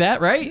can't do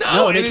that, right?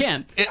 No, they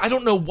can't. I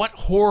don't know what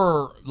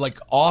horror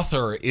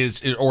author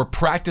is, or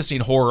practicing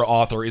horror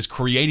author is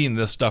creating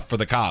this stuff for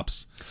the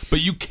cops.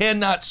 But you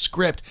cannot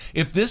script.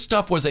 If this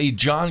stuff was a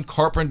John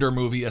Carpenter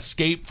movie,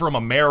 Escape from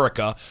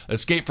America,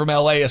 Escape from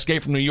LA,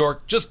 Escape from New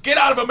York, just get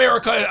out of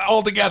America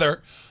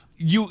altogether.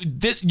 You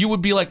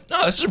would be like,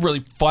 no, this is a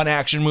really fun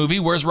action movie.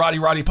 Where's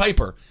Roddy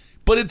Piper?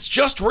 But it's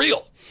just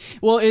real.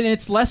 Well, and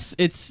it's less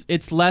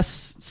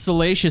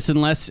salacious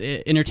and less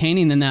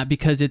entertaining than that,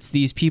 because it's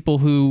these people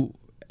who,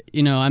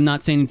 I'm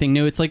not saying anything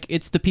new.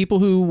 It's the people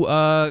who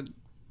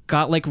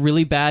got like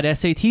really bad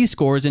SAT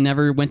scores and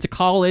never went to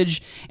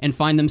college and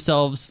find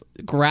themselves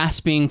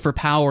grasping for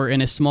power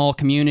in a small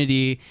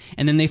community,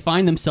 and then they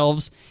find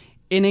themselves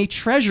in a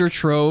treasure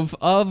trove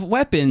of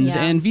weapons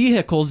and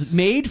vehicles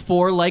made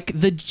for like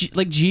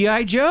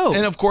G.I. Joe.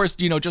 And of course,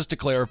 just to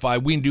clarify,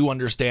 we do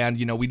understand,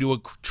 we do a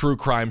true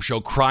crime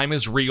show. Crime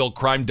is real.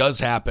 Crime does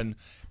happen.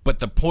 But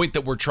the point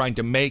that we're trying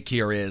to make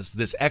here is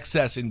this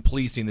excess in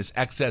policing, this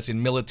excess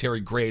in military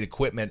grade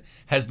equipment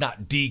has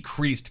not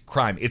decreased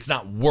crime. It's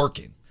not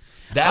working.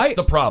 That's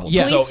the problem.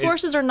 Yeah. Police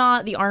forces are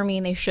not the army,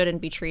 and they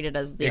shouldn't be treated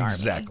as the army.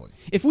 Exactly.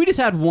 If we just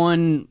had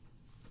one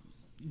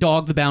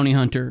Dog the Bounty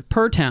Hunter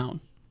per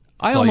town,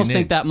 I almost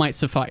think that might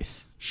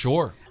suffice.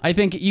 Sure. I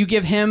think you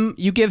give him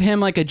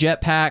like a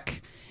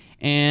jetpack,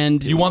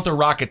 and you want the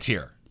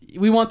Rocketeer.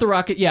 We want the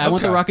rocket. Yeah, okay. I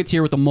want the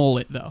Rocketeer with a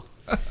mullet, though.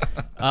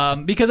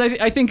 Because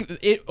I think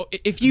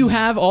if you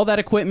have all that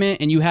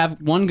equipment and you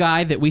have one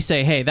guy that we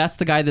say, hey, that's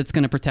the guy that's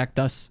going to protect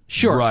us.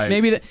 Sure, right.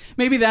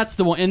 Maybe that's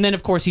the one. And then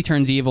of course he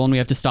turns evil and we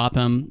have to stop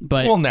him.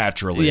 But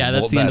naturally, yeah,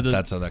 that's the end of the.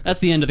 That's how that goes. That's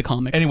the end of the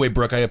comic. Anyway,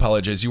 Brooke, I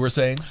apologize. You were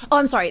saying? Oh,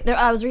 I'm sorry.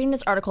 I was reading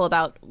this article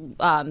about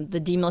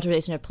the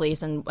demilitarization of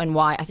police and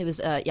why. I think it was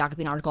a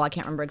Jacobin article. I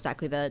can't remember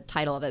exactly the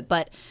title of it,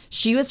 but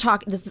she was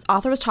talking. This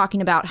author was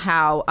talking about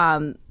how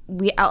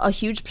a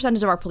huge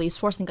percentage of our police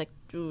force, I think like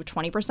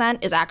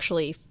 20%, is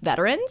actually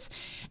veterans,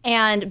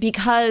 and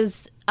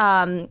because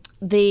during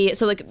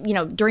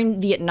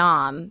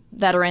Vietnam,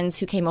 veterans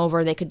who came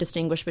over, they could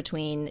distinguish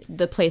between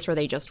the place where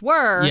they just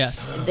were,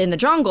 in the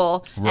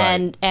jungle,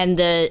 right, and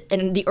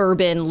the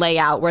urban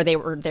layout where they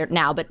were there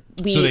now. But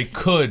so they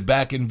could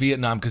back in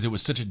Vietnam, because it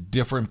was such a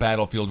different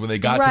battlefield. When they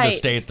got to the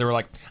States, they were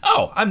like,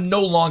 "Oh, I'm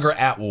no longer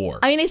at war."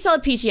 I mean, they still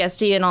had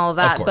PTSD and all of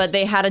that, but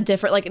they had a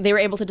different, they were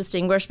able to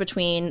distinguish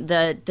between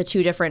the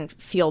two different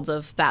fields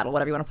of battle,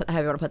 however you want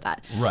to put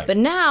that. Right. But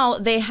now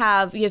you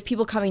have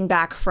people coming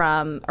back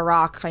from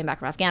Iraq, coming back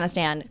from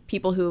Afghanistan,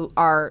 people who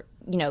are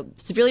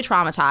severely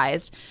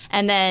traumatized,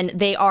 and then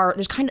they're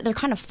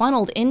kind of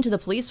funneled into the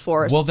police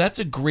force. Well, that's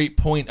a great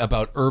point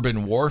about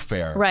urban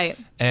warfare, right?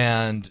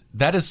 And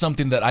that is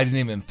something that I didn't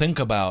even think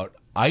about.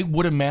 I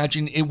would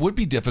imagine it would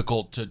be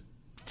difficult to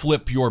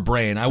flip your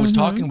brain. I was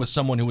talking with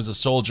someone who was a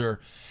soldier,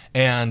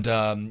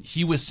 And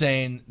he was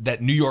saying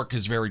that New York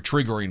is very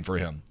triggering for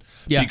him.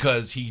 Yeah.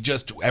 Because he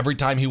just, every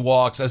time he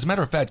walks, as a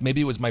matter of fact,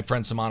 maybe it was my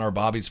friend Samana or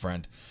Bobby's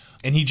friend,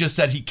 and he just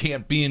said he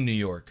can't be in New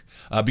York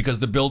because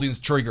the buildings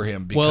trigger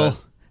him.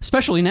 Because, well,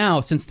 especially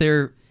now since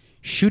they're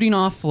shooting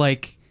off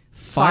like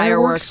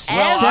fireworks.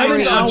 I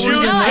was on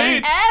Juneteenth.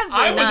 Every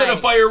I was at a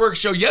night. fireworks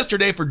show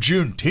yesterday for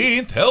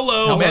Juneteenth.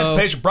 Hello.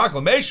 Emancipation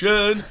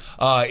Proclamation.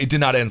 It did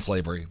not end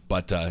slavery,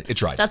 but it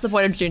tried. That's the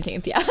point of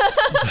Juneteenth, yeah.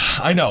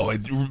 I know,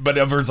 but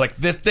everyone's like,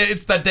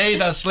 it's the day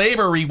the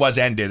slavery was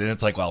ended, and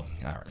it's like, well,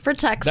 all right. For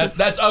Texas.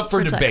 That's up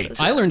for debate. Texas.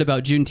 I learned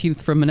about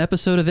Juneteenth from an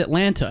episode of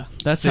Atlanta.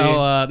 That's See?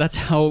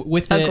 how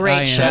with A it great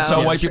I am. show. That's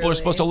how Yeah, white people are truly.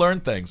 supposed to learn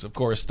things. Of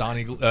course,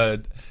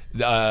 Donald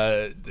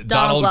Glover.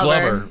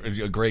 Glover,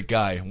 a great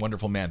guy,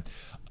 wonderful man.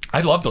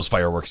 I love those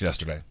fireworks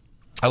yesterday.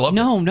 I love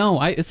them.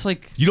 No, it's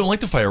like You don't like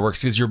the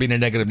fireworks because you're being a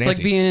negative it's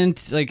Nancy. like being in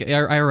like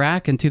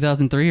Iraq in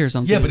 2003 or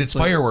something. Yeah, but it's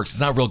like, fireworks.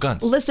 It's not real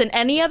guns. Listen,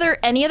 any other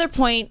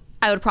point,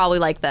 I would probably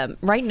like them.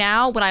 Right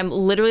now, when I'm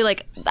literally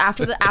like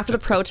after the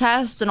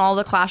protests and all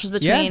the clashes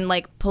between Yeah.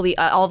 like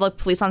all the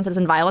police on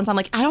citizen violence, I'm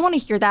like, I don't want to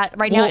hear that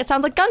right now. Well, It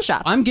sounds like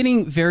gunshots. I'm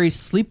getting very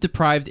sleep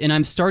deprived, and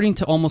I'm starting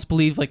to almost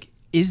believe like,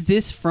 is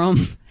this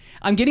from?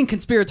 I'm getting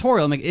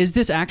conspiratorial. I'm like, is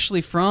this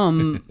actually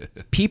from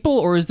people,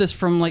 or is this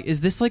from like, is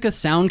this like a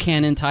sound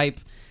cannon type?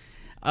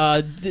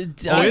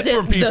 It's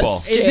from people.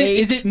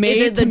 Is it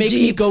made to make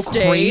me go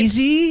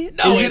crazy?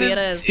 No, Maybe it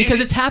is. Because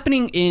it's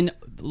happening in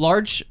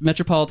large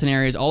metropolitan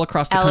areas all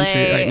across the LA,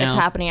 country right now. it's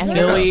happening. I think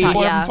Philly, it's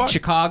People yeah. having fun.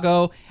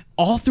 Chicago,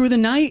 all through the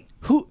night.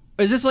 Who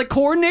is this like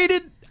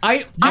coordinated?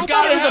 You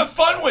gotta have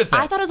fun with it.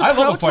 I thought it was I a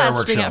love protest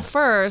fireworks thing show. at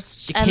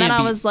first, It and then can't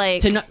I be. was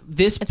like,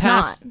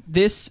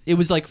 it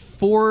was like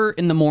 4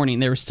 a.m.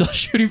 They were still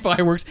shooting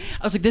fireworks.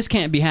 I was like, this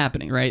can't be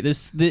happening, right?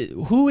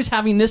 Who is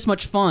having this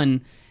much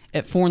fun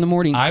at 4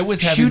 a.m? I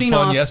was having shooting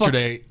fun off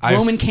yesterday.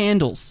 Roman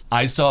candles.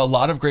 I saw a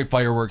lot of great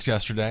fireworks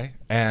yesterday,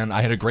 and I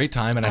had a great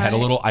time. And I had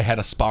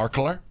a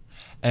sparkler,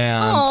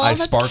 and I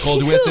that's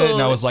sparkled with it, and I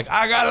cute. was like,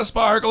 I got a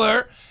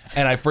sparkler,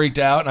 and I freaked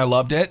out, and I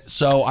loved it.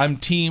 So I'm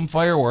team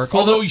firework.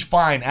 Although he's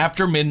fine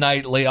after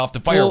midnight, lay off the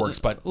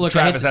fireworks, Well, but look,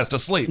 Travis has to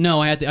sleep.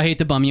 No, I hate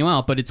to bum you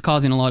out, but it's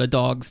causing a lot of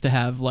dogs to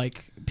have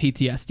like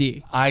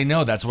PTSD. I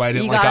know, that's why I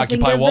didn't You like gotta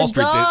think Occupy of Wall the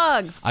Street.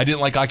 dogs. I didn't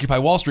like Occupy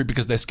Wall Street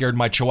because they scared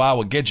my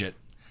Chihuahua Gidget.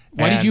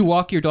 Why did you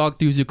walk your dog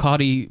through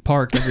Zuccotti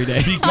Park every day?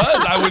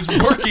 Because I was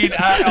working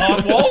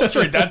on Wall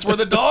Street. That's where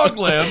the dog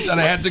lived, and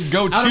I had to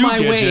go to Out of my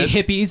way, Gidget.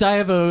 hippies! I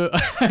have a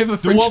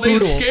French Well, they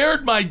poodle.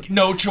 scared my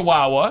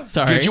Chihuahua.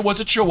 Sorry. Gidget was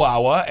a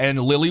Chihuahua,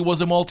 and Lily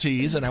was a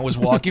Maltese, and I was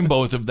walking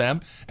both of them.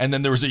 And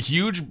then there was a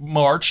huge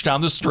march down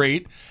the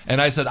street,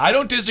 and I said, I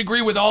don't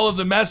disagree with all of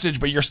the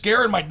message, but you're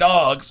scaring my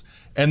dogs.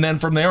 And then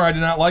from there, I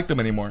did not like them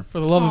anymore. For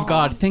the love of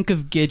God, think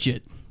of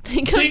Gidget.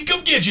 Think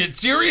of Gidget.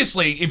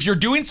 Seriously, if you're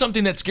doing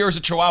something that scares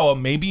a Chihuahua,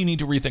 maybe you need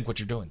to rethink what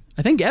you're doing.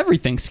 I think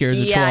everything scares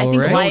a Yeah, I Chihuahua,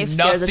 think right? life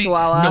scares a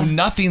Chihuahua. No,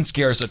 nothing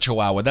scares a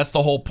Chihuahua. That's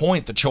the whole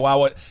point. The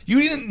Chihuahua.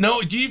 You didn't know.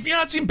 Have you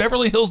not seen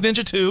Beverly Hills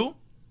Ninja 2?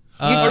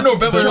 Or no,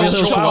 Beverly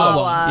Hills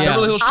Chihuahua. Yeah.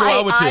 Beverly Hills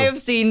Chihuahua 2. I have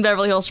seen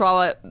Beverly Hills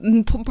Chihuahua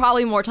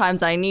probably more times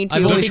than I need to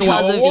I've only because seen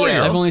of you.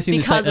 Warrior. I've only seen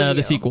Because of the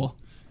you. sequel.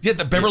 Yeah,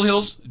 the Beverly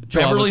Hills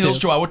Chihuahua 2.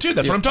 Chihuahua 2.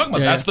 That's what I'm talking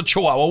about. Yeah, That's the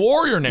Chihuahua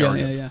Warrior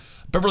narrative. yeah.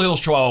 Beverly Hills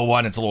Chihuahua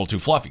 1, it's a little too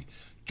fluffy.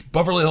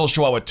 Beverly Hills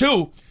Chihuahua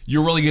 2,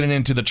 you're really getting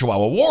into the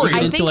Chihuahua Warrior. I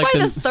into, think like, by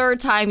the- the third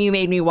time you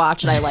made me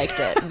watch it, I liked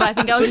it. But I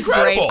think I was It's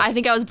incredible. I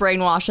think I was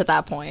brainwashed at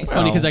that point.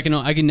 Funny because I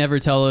can never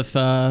tell if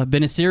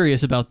Ben is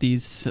serious about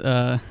these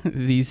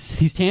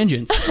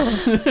tangents.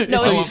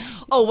 No,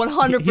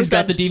 100%. He's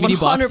got the DVD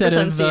box set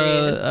of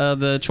serious.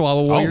 the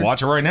Chihuahua Warrior. I'll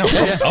watch it right now.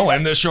 I'll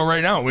end this show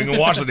right now. We can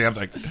watch the damn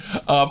thing.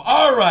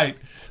 All right.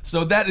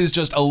 So that is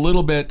just a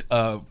little bit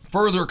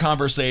further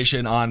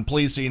conversation on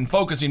policing,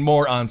 focusing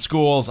more on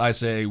schools. I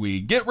say we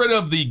get rid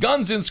of the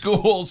guns in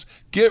schools,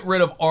 get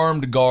rid of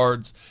armed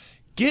guards,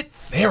 get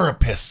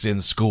therapists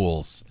in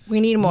schools. We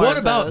need more What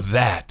of about those.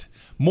 that?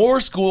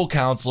 More school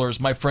counselors.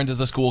 My friend is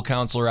a school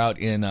counselor out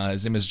in,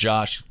 his name is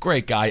Josh.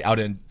 Great guy out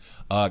in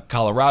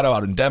Colorado,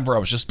 out in Denver. I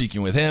was just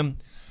speaking with him.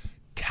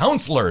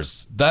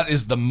 Counselors. That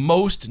is the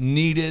most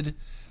needed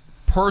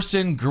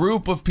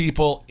group of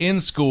people in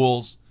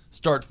schools.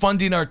 Start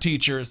funding our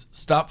teachers.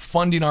 Stop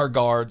funding our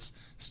guards.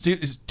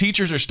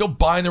 Teachers are still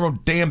buying their own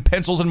damn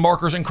pencils and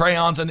markers and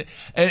crayons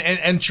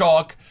and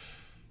chalk.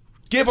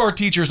 Give our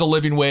teachers a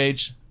living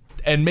wage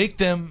and make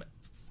them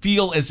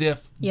feel as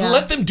if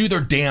let them do their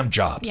damn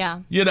jobs.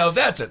 Yeah.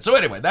 That's it. So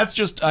anyway, that's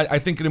just, I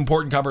think, an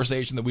important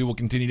conversation that we will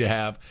continue to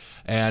have.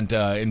 And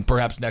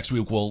perhaps next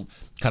week we'll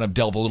kind of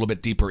delve a little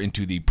bit deeper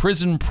into the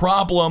prison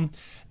problem.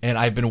 And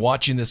I've been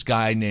watching this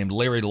guy named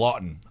Larry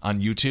Lawton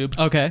on YouTube.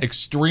 Okay.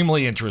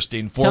 Extremely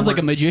interesting. Sounds like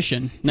a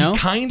magician. No? He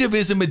kind of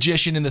is a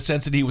magician in the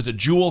sense that he was a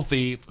jewel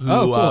thief who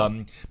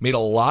cool. made a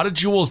lot of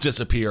jewels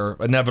disappear.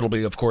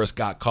 Inevitably, of course,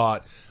 got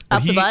caught. But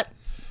Up the butt?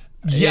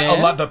 Yeah,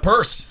 a lot. The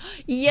purse.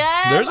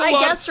 Yes, I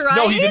guess right.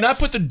 No, he did not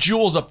put the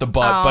jewels up the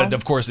butt, but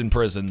of course in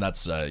prison,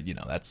 that's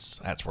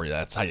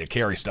that's how you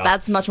carry stuff.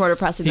 That's much more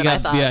depressing than I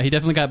thought. Yeah, he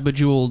definitely got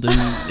bejeweled.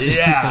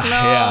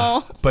 Yeah.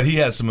 But he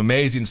has some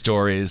amazing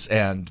stories,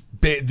 and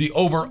the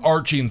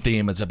overarching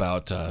theme is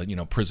about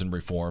prison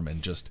reform,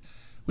 and just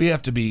we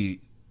have to be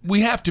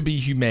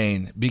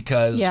humane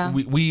because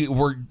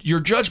you're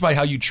judged by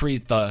how you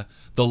treat the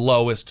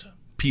lowest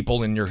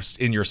people in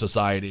your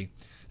society.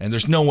 And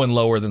there's no one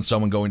lower than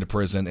someone going to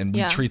prison, and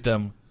we treat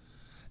them.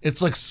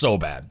 It's like so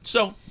bad.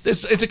 So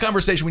it's a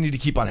conversation we need to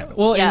keep on having.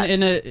 Well,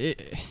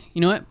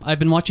 you know what? I've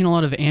been watching a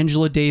lot of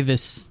Angela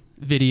Davis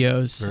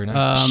videos. Very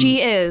nice.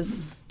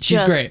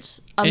 She's great,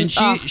 and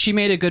she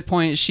made a good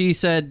point. She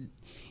said,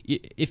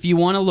 if you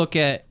want to look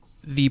at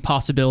the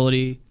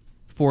possibility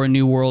for a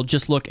new world,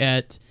 just look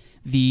at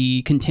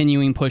the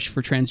continuing push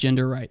for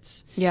transgender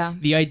rights. Yeah,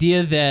 the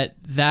idea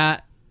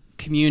that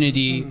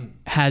community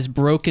has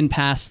broken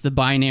past the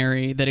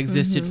binary that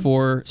existed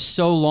for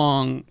so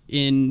long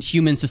in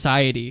human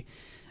society,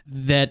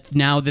 that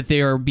now that they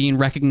are being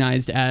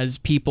recognized as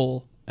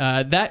people,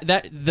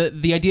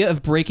 the idea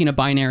of breaking a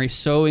binary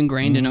so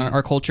ingrained in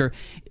our culture.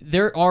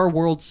 There are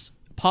worlds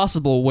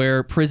possible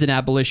where prison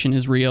abolition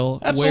is real,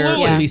 where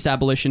police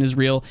abolition is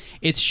real.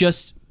 It's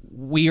just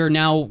we are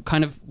now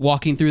kind of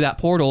walking through that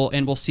portal,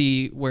 and we'll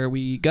see where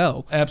we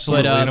go.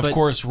 Absolutely, and of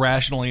course,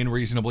 rationally and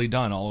reasonably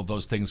done. All of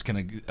those things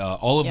can,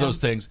 those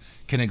things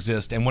can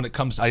exist. And when it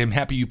comes, I am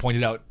happy you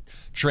pointed out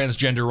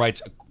transgender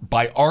rights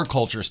by our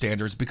culture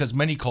standards, because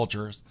many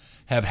cultures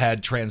have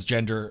had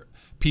transgender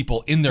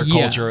people in their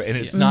culture, and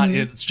it's not.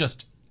 It's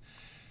just.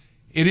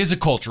 It is a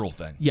cultural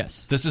thing.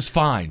 Yes. This is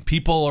fine.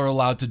 People are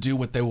allowed to do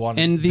what they want.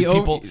 And the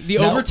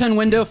Overton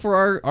window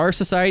for our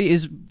society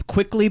is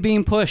quickly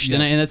being pushed,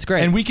 and that's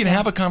great. And we can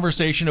have a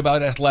conversation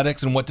about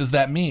athletics and what does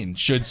that mean.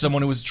 Should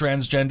someone who is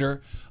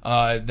transgender,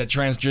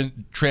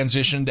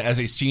 transitioned as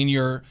a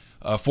senior,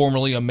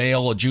 formerly a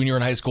male, a junior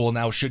in high school,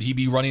 now should he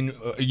be running,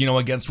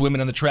 against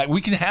women on the track? We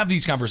can have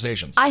these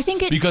conversations. I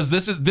think because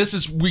this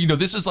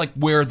is like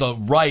where the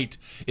right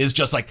is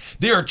just like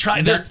they're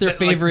trying. That's their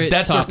favorite.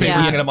 That's topic. their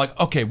favorite thing, and I'm like,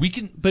 okay, we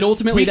can. But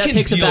ultimately, that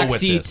takes a back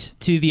seat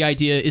to the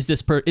idea: is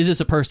this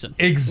a person?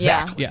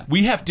 Exactly. Yeah.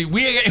 We have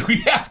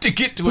to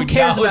get to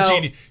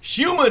acknowledging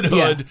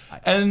humanhood,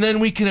 and then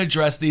we can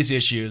address these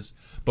issues.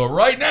 But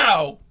right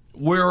now,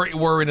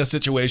 we're in a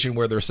situation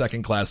where they're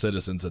second-class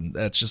citizens, and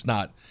that's just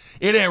not.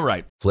 It ain't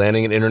right.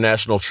 Planning an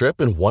international trip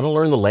and want to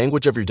learn the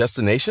language of your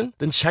destination?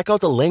 Then check out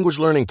the language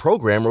learning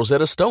program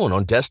Rosetta Stone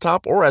on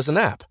desktop or as an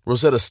app.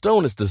 Rosetta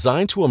Stone is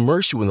designed to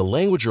immerse you in the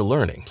language you're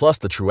learning. Plus,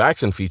 the True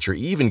Accent feature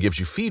even gives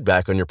you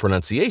feedback on your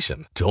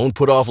pronunciation. Don't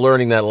put off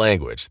learning that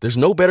language. There's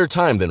no better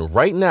time than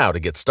right now to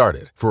get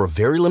started. For a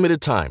very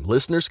limited time,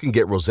 listeners can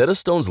get Rosetta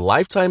Stone's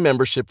lifetime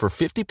membership for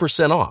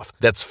 50% off.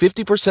 That's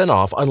 50%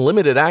 off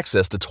unlimited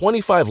access to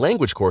 25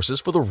 language courses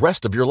for the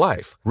rest of your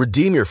life.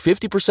 Redeem your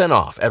 50%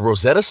 off at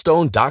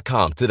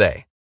rosettastone.com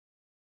today.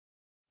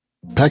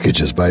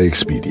 Packages by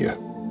Expedia.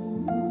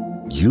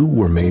 You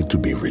were made to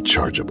be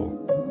rechargeable.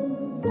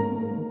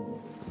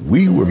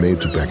 We were made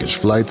to package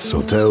flights,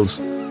 hotels,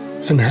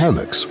 and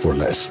hammocks for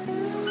less.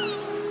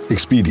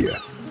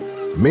 Expedia.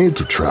 Made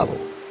to travel.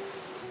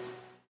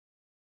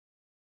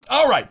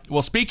 All right.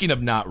 Well, speaking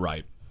of not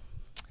right,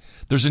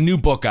 there's a new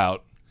book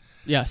out.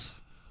 Yes.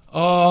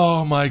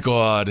 Oh, my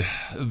God.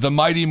 The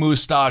Mighty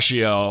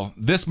Mustachio.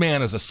 This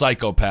man is a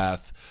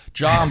psychopath.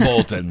 John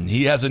Bolton.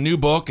 He has a new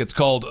book. It's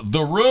called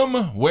The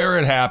Room Where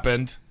It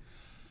Happened.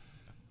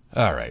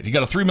 All right. He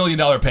got a $3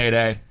 million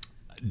payday.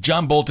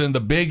 John Bolton, the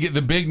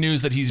big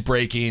news that he's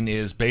breaking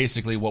is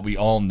basically what we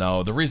all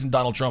know. The reason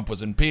Donald Trump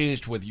was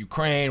impeached with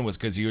Ukraine was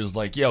because he was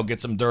like, yo,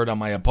 get some dirt on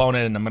my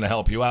opponent and I'm going to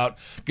help you out.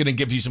 Going to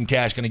give you some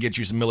cash, going to get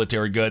you some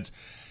military goods.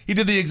 He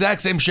did the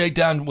exact same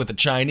shakedown with the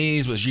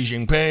Chinese, with Xi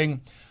Jinping.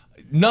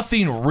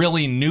 Nothing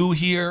really new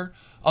here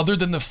other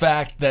than the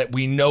fact that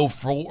we know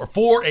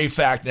for a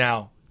fact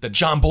now that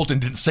John Bolton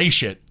didn't say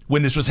shit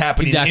when this was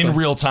happening in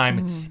real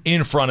time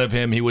in front of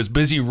him. He was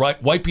busy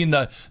wiping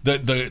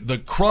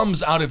the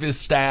crumbs out of his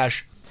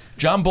stash.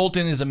 John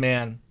Bolton is a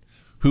man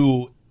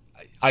who,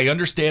 I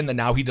understand that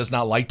now he does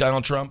not like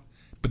Donald Trump,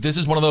 but this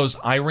is one of those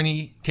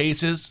irony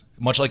cases,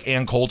 much like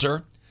Ann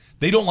Coulter.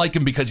 They don't like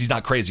him because he's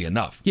not crazy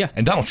enough. Yeah.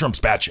 And Donald Trump's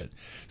batshit.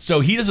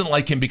 So he doesn't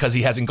like him because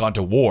he hasn't gone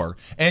to war.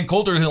 And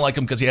Coulter doesn't like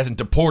him because he hasn't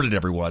deported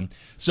everyone.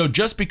 So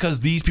just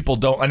because these people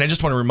don't, and I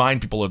just want to remind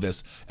people of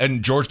this,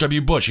 and George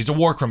W. Bush, he's a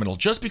war criminal.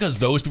 Just because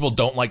those people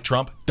don't like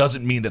Trump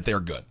doesn't mean that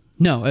they're good.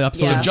 No,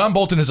 absolutely. So John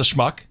Bolton is a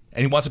schmuck,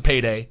 and he wants a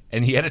payday,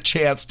 and he had a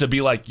chance to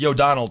be like, yo,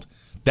 Donald,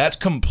 that's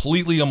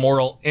completely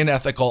immoral,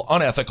 unethical,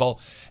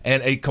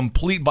 and a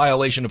complete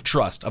violation of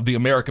trust, of the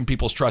American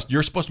people's trust.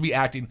 You're supposed to be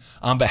acting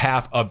on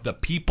behalf of the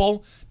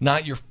people,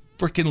 not your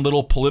freaking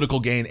little political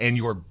gain and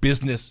your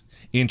business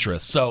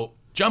interests. So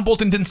John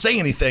Bolton didn't say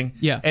anything,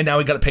 and now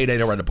he got a payday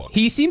to write a book.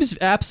 He seems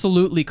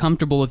absolutely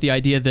comfortable with the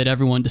idea that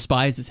everyone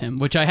despises him,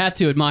 which I had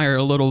to admire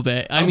a little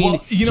bit. I mean,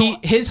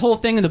 his whole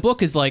thing in the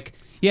book is like,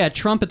 Yeah,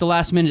 Trump at the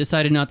last minute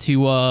decided not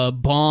to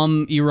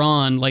bomb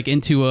Iran like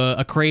into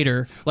a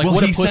crater. Like, well,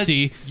 what a he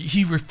pussy.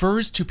 He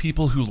refers to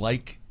people who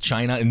like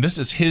China, and this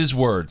is his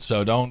word,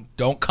 so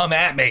don't come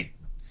at me.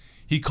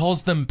 He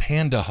calls them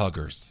panda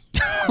huggers.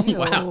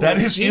 Wow. That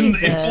is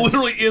it's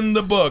literally in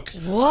the book.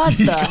 What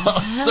the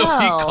hell? So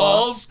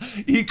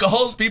he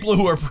calls people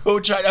who are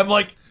pro-China. I'm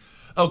like,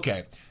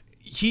 okay.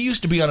 He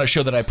used to be on a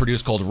show that I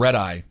produced called Red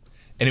Eye,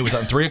 and it was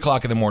on 3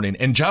 o'clock in the morning,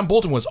 and John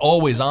Bolton was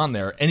always on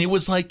there, and it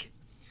was like,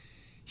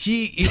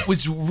 it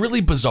was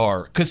really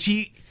bizarre, because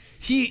he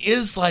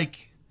is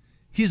like,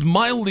 he's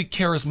mildly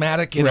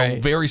charismatic in a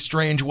very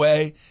strange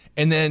way,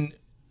 and then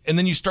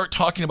you start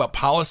talking about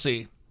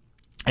policy.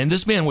 And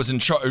this man was in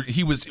charge.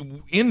 He was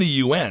in the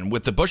UN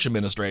with the Bush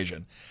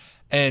administration,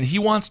 and he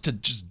wants to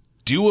just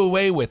do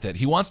away with it.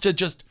 He wants to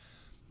just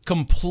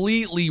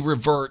completely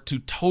revert to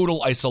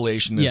total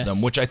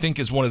isolationism, which I think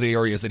is one of the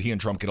areas that he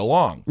and Trump get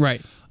along.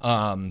 Right.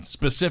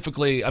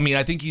 Specifically, I mean,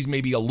 I think he's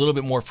maybe a little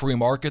bit more free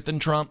market than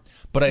Trump,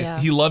 but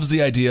he loves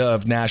the idea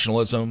of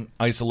nationalism,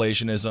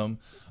 isolationism.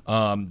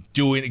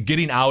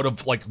 Getting out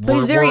of like. But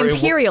he's very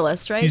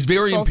imperialist, right? He's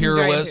very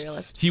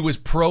imperialist. He was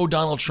pro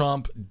Donald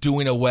Trump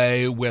doing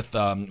away with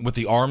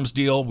the arms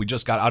deal. We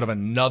just got out of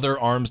another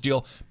arms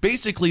deal.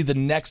 Basically, the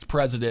next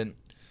president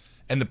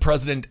and the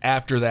president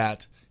after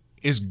that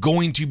is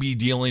going to be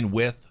dealing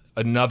with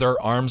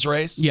another arms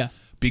race. Yeah.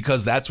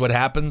 Because that's what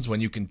happens when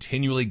you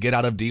continually get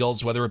out of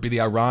deals, whether it be the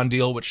Iran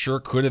deal, which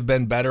sure could have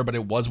been better, but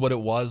it was what it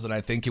was, and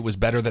I think it was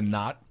better than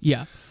not.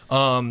 Yeah.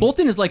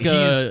 Bolton is like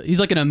he's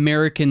like an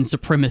American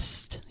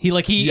supremacist.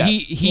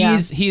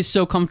 He's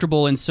so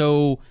comfortable and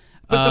so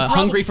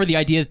hungry for the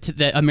idea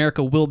that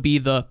America will be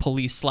the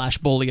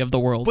police/bully of the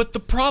world. But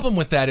the problem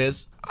with that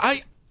is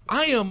I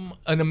am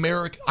an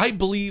American. I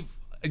believe,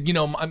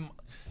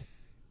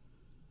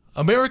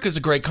 America's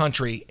a great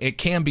country. It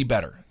can be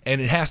better, and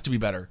it has to be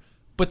better.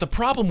 But the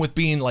problem with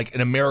being like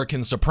an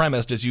American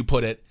supremacist, as you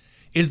put it,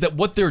 is that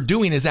what they're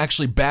doing is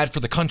actually bad for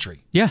the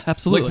country. Yeah,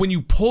 absolutely. Like when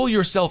you pull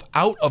yourself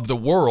out of the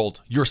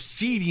world, you're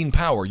ceding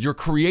power. You're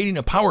creating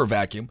a power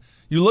vacuum.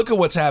 You look at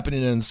what's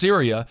happening in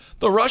Syria.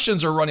 The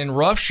Russians are running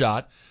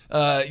roughshod.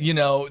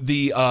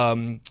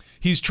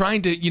 He's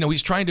trying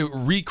to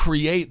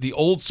recreate the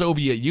old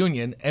Soviet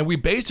Union, and we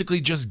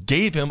basically just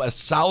gave him a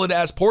solid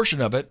ass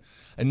portion of it.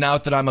 And now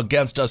that I'm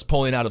against us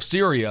pulling out of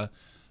Syria.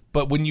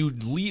 But when you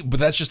leave,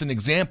 but that's just an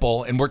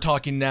example, and we're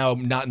talking now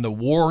not in the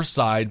war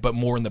side, but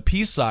more in the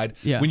peace side.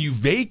 Yeah. When you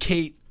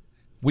vacate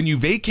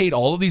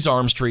all of these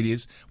arms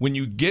treaties, when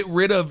you get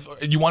rid of,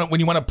 when you want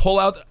to pull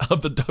out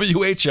of the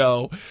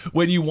WHO,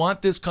 when you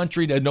want this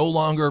country to no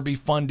longer be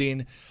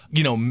funding,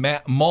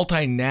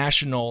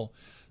 multinational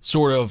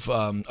sort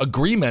of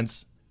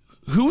agreements.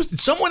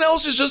 Someone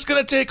else is just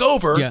going to take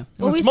over. Yeah.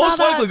 Well, it's most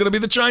likely going to be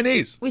the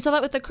Chinese. We saw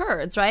that with the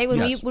Kurds, right?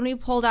 When we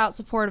pulled out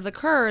support of the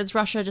Kurds,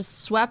 Russia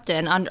just swept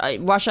in.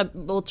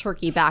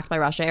 Turkey backed by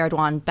Russia,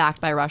 Erdogan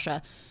backed by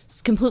Russia,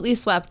 completely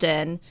swept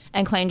in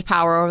and claimed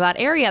power over that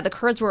area. The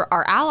Kurds were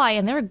our ally,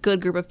 and they're a good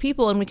group of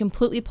people, and we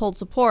completely pulled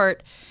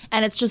support.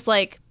 And it's just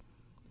like,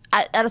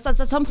 at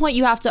some point,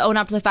 you have to own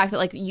up to the fact that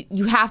like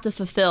you have to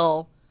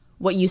fulfill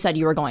what you said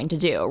you were going to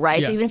do,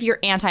 right? Yeah. So even if you're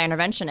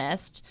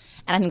anti-interventionist,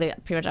 and I think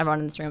that pretty much everyone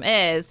in this room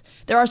is,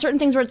 there are certain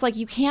things where it's like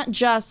you can't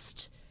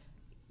just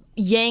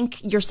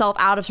yank yourself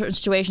out of certain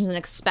situations and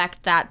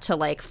expect that to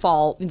like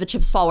fall, the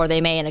chips fall where they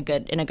may in a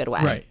good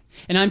way. Right.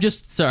 And I'm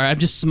just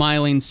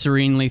smiling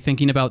serenely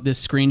thinking about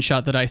this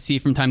screenshot that I see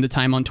from time to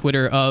time on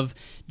Twitter of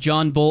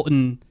John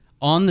Bolton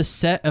on the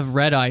set of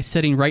Red Eye,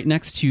 sitting right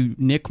next to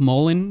Nick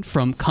Mullen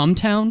from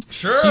Cumtown.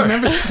 Sure. Do you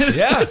remember this?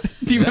 Yeah.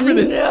 Do you remember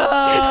this?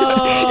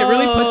 No. It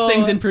really puts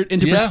things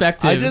into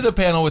perspective. I did the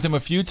panel with him a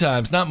few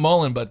times. Not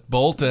Mullen, but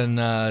Bolton.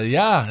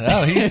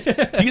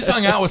 He's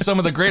hung out with some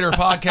of the greater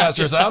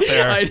podcasters out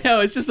there. I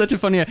know. It's just such a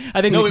funny...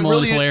 I think Nick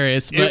Mullen's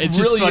hilarious, but it's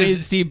just funny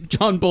to see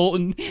John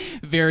Bolton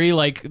very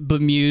like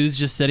bemused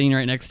just sitting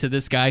right next to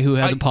this guy who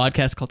has a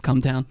podcast called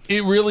Cumtown.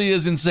 It really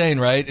is insane,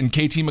 right? And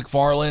KT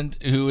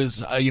McFarland, who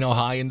is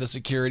high in the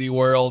security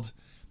world,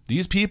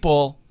 these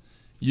people,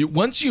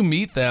 once you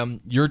meet them,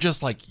 you're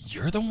just like,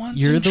 you're the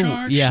ones in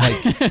charge? Yeah.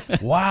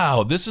 Like,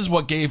 wow, this is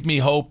what gave me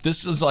hope.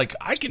 This is like,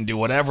 I can do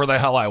whatever the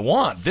hell I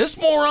want. This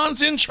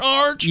moron's in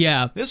charge?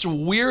 Yeah. This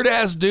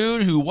weird-ass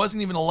dude who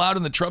wasn't even allowed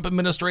in the Trump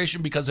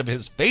administration because of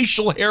his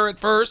facial hair at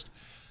first.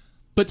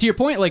 But to your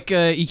point, like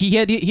he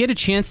had a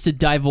chance to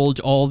divulge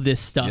all this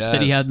stuff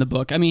that he had in the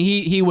book. I mean,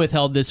 he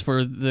withheld this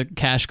for the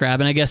cash grab,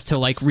 and I guess to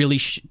like really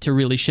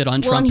shit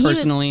on Trump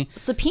personally. He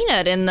was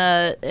subpoenaed in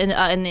the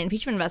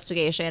impeachment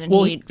investigation, and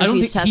he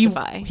refused to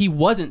testify. He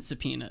wasn't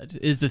subpoenaed.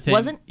 Is the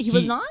thing? He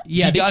was not?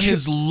 Yeah, he got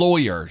his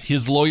lawyer.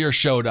 His lawyer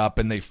showed up,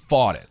 and they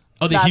fought it.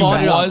 Oh, they That's fought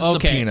right. it off. was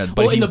Okay. subpoenaed,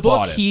 but well, in he the book,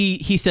 bought it.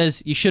 he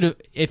says you should have.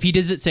 If he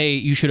doesn't say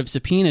you should have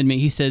subpoenaed me,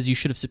 he says you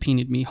should have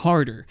subpoenaed me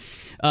harder,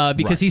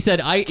 because he said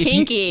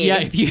Kinky.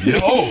 If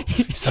you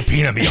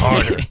Subpoena me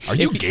harder. Are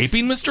you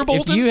gaping, Mr.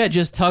 Bolton? If you had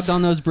just tugged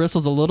on those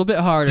bristles a little bit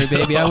harder,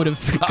 baby, I would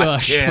have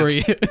gushed for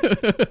you.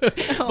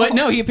 But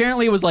no, he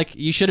apparently was like,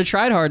 you should have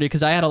tried harder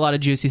because I had a lot of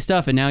juicy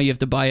stuff, and now you have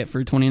to buy it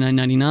for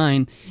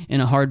 $29.99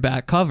 in a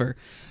hardback cover.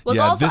 Well,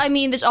 it's also, I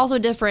mean, there's also a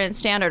different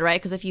standard, right?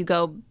 Because if you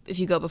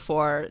go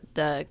before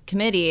the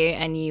committee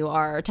and you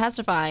are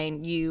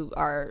testifying, you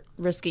are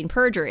risking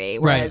perjury.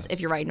 Whereas if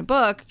you're writing a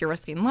book, you're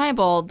risking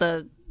libel.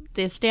 The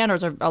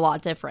standards are a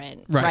lot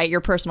different, right? Your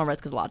personal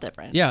risk is a lot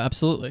different. Yeah,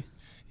 absolutely.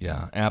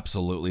 Yeah,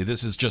 absolutely.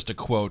 This is just a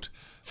quote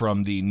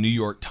from the New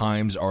York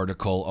Times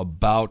article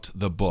about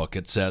the book.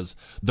 It says,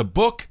 "The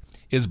book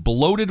is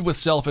bloated with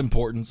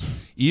self-importance,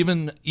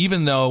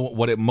 even though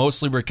what it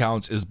mostly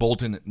recounts is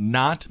Bolton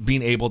not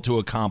being able to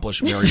accomplish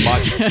very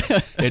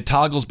much. It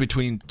toggles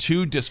between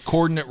two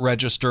discordant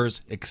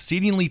registers,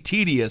 exceedingly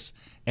tedious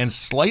and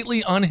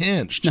slightly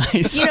unhinged."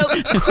 Nice. You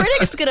know,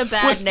 critics get a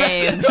bad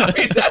name. I mean, I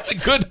think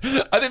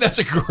that's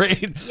a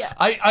great. Yeah.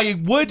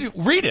 I would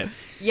read it.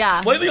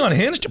 Yeah. Slightly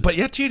unhinged, but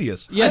yet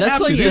tedious. Yeah, I'd that's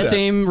have like to do the that.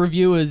 same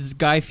review as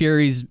Guy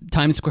Fieri's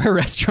Times Square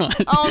restaurant.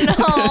 Oh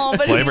no!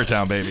 But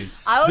Flavortown, baby.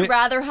 I would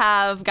rather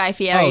have Guy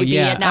Fieri be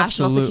a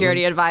national absolutely.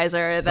 security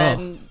advisor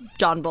than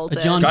John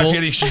Bolton. Guy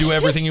Fieri should do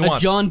everything he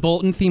wants. A John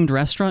Bolton themed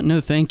restaurant?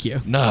 No, thank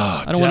you. No,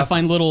 I don't want to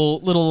find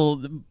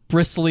little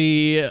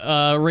bristly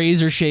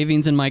razor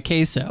shavings in my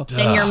queso.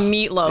 And your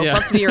meatloaf. Yeah.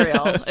 Let's be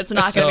real. It's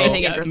not going to be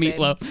anything interesting.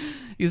 Meatloaf.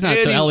 He's not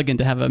so elegant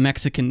to have a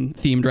Mexican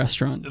themed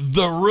restaurant.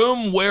 The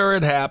room where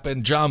it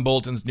happened, John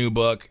Bolton's new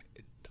book.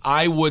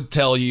 I would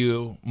tell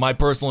you, my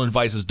personal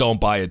advice is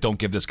don't buy it. Don't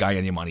give this guy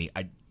any money.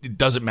 It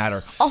doesn't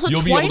matter. Also,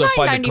 You'll be able to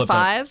find the clip notes.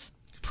 $29.95.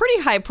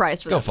 Pretty high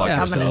price for Go this fuck book,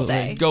 yourself. I'm going to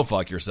say. Go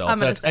fuck yourself. I'm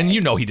gonna say. And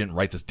you know he didn't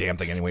write this damn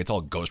thing anyway. It's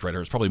all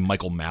ghostwriter. It's probably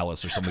Michael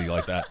Malice or somebody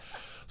like that.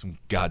 Some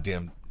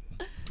goddamn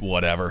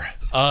whatever.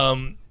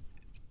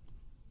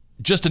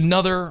 Just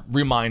another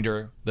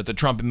reminder that the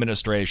Trump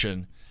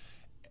administration,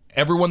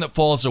 everyone that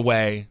falls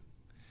away,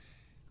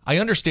 I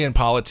understand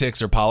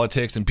politics are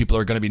politics and people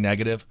are going to be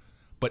negative,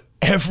 but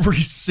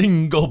every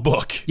single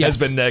book has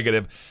been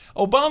negative.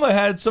 Obama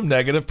had some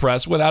negative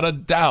press, without a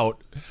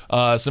doubt.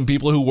 Some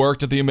people who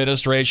worked at the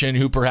administration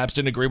who perhaps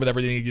didn't agree with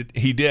everything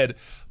he did.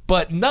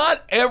 But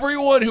not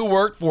everyone who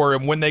worked for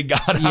him when they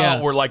got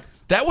out were like,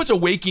 that was a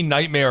waking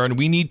nightmare and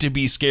we need to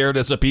be scared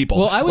as a people.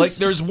 Well, like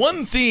there's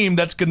one theme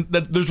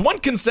there's one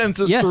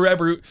consensus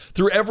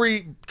through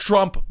every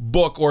Trump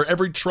book or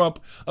every Trump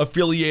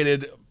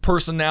affiliated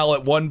personnel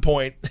at one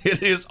point.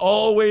 It is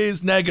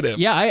always negative.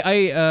 Yeah,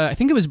 I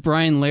think it was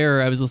Brian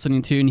Lehrer I was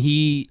listening to, and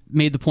he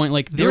made the point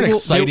like you're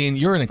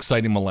an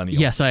exciting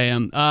millennial. Yes, I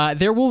am.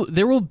 There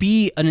will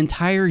be an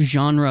entire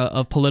genre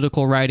of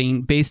political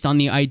writing based on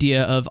the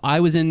idea of I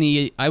was in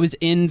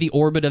the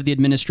orbit of the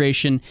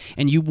administration,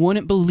 and you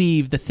wouldn't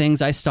believe the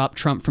things I stopped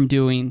Trump from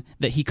doing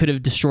that he could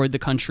have destroyed the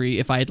country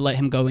if I had let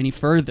him go any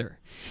further.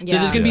 So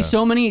there's going to be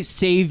so many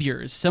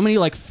saviors, so many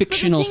like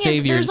fictional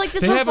saviors. There's like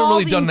this they haven't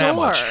really done that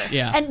door. much.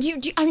 Yeah. And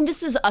I mean,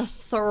 this is a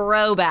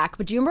throwback,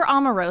 but do you remember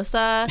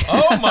Omarosa?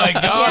 Oh my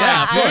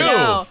God, I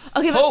know.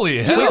 Okay, but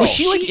holy hell. Was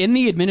she like in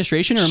the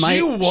administration, or am I?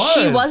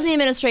 She was in the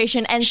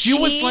administration, and she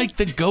was like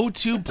the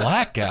go-to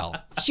black gal.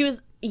 She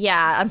was.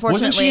 Yeah,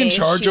 unfortunately. Wasn't she in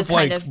charge of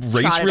like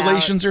race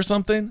relations out. or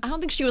something? I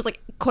don't think she was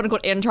like quote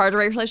unquote in charge of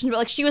race relations, but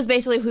like she was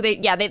basically who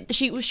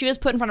she was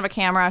put in front of a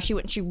camera.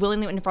 She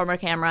willingly went in front of a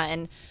camera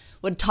and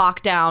would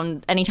talk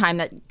down anytime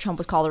that Trump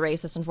was called a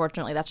racist.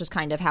 Unfortunately, that's just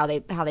kind of how they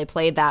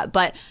played that.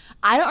 But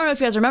I don't know if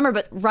you guys remember,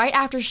 but right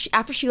after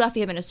she left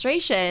the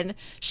administration,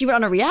 she went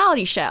on a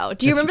reality show.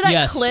 Do you remember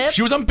that clip?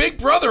 She was on Big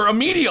Brother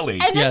immediately.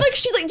 And then like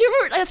she's like, do you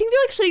remember? I think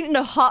they're like sitting in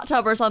a hot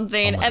tub or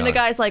something, and the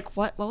God. guy's like,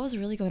 "What was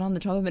really going on in the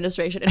Trump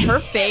administration?" In her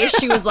face,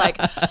 she was like,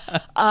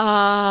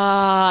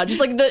 just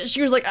like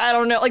she was like, I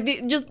don't know, like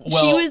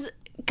she was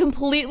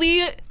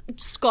completely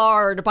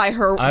scarred by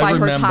her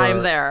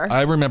time there.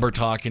 I remember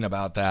talking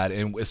about that, and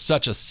it was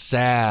such a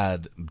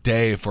sad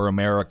day for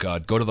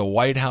America. Go to the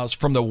White House,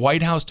 from the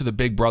White House to the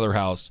Big Brother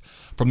house,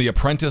 from The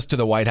Apprentice to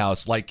the White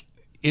House. Like,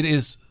 it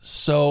is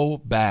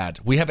so bad.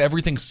 We have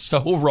everything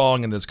so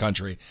wrong in this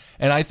country,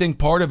 and I think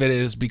part of it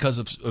is because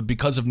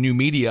of new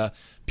media.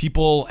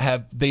 People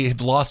have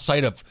lost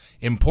sight of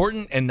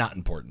important and not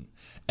important.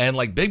 And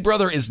like Big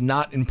Brother is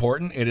not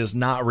important. It is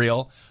not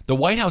real. The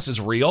White House is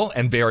real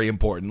and very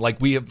important. Like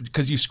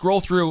because you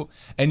scroll through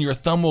and your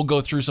thumb will go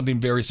through something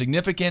very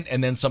significant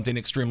and then something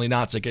extremely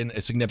not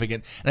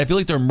significant. And I feel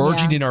like they're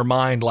merging in our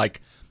mind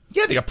like,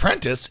 yeah, The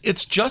Apprentice,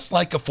 it's just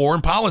like a foreign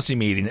policy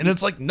meeting. And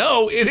it's like,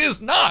 no, it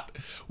is not.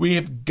 We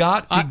have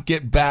got to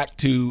get back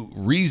to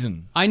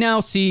reason. I now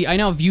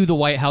view the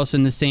White House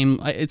in the same,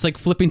 it's like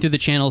flipping through the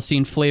channels,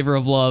 seeing Flavor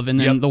of Love, and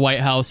then the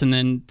White House, and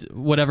then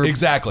whatever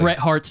Exactly. Bret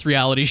Hart's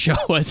reality show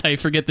was. I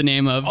forget the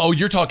name of. Oh,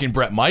 you're talking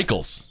Bret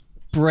Michaels.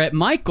 Bret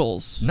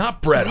Michaels.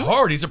 Not Bret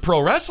Hart. He's a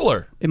pro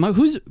wrestler.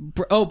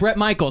 Bret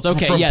Michaels.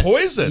 Okay, from yes.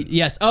 Poison.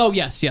 Yes. Oh,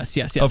 yes.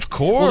 Of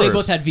course. Well, they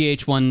both had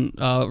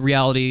VH1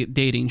 reality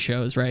dating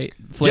shows, right?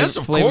 Yes,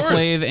 of course. Flavor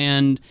Flav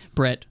and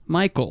Bret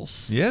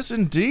Michaels. Yes,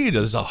 indeed.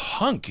 He's a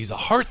hunk. He's a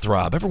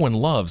heartthrob. Everyone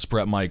loves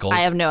Bret Michaels. I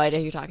have no idea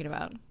who you're talking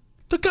about.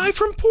 The guy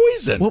from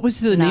Poison. What was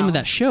the name of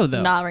that show,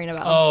 though? Not ringing a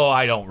bell. Oh,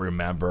 I don't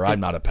remember. I'm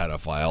not a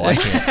pedophile.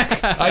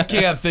 I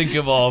can't think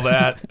of all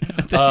that.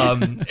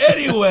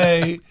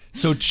 Anyway,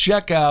 so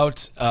check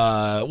out.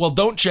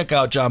 Don't check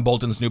out John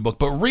Bolton's new book,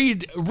 but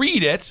read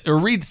it or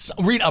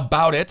read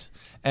about it.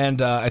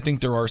 And I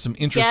think there are some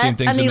interesting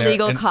things in there. Get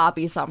an illegal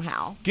copy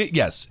somehow.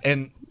 Yes,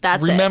 and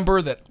that's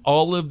remember that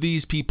all of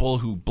these people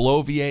who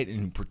bloviate and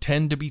who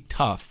pretend to be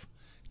tough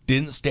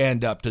didn't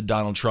stand up to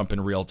Donald Trump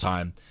in real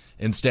time.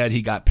 Instead,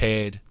 he got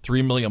paid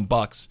 $3 million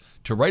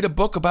to write a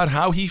book about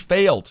how he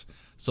failed.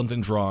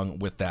 Something's wrong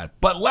with that.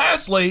 But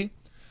lastly,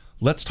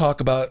 let's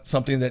talk about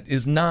something that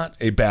is not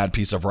a bad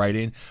piece of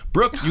writing.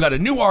 Brooke, you got a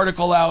new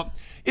article out.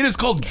 It is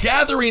called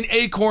Gathering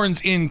Acorns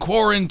in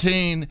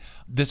Quarantine.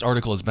 This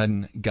article has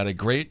got a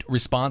great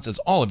response, as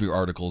all of your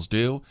articles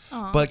do.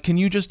 Aww. But can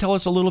you just tell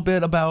us a little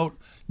bit about,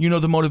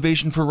 the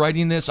motivation for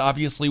writing this?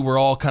 Obviously, we're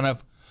all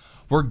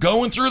we're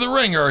going through the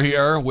ringer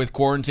here with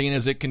quarantine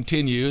as it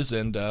continues.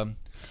 And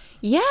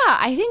yeah,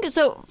 I think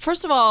so.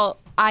 First of all,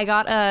 I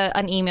got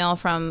an email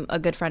from a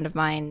good friend of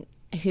mine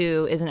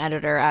who is an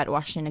editor at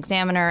Washington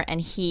Examiner,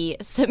 and he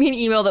sent me an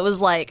email that was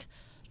like,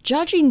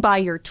 judging by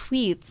your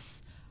tweets,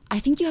 I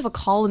think you have a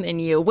column in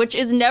you, which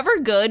is never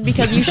good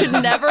because you should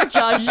never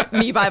judge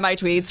me by my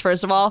tweets,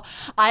 first of all.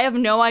 I have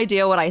no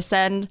idea what I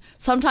send.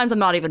 Sometimes I'm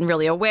not even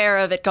really aware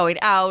of it going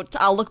out.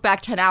 I'll look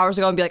back 10 hours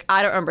ago and be like,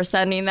 I don't remember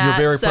sending that.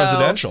 You're very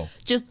presidential.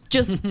 Just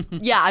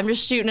yeah, I'm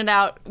just shooting it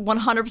out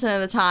 100%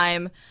 of the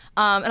time.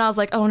 And I was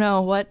like, oh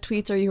no, what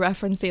tweets are you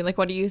referencing? Like,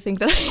 what do you think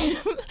that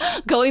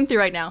I'm going through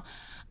right now?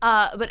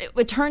 But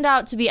it turned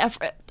out to be,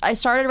 I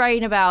started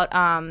writing about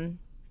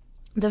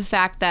the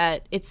fact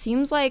that it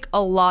seems like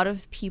a lot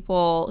of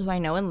people who I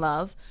know and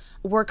love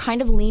were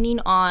kind of leaning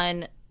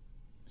on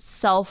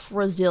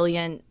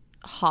self-resilient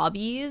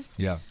hobbies.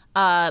 Yeah.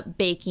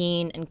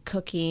 Baking and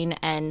cooking,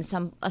 and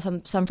some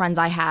friends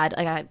I had,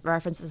 like I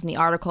referenced this in the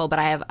article, but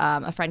I have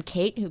a friend,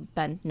 Kate, who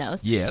Ben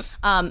knows. Yes.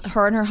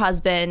 Her and her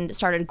husband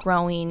started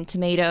growing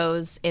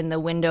tomatoes in the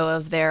window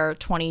of their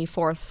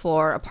 24th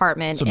floor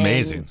apartment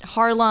in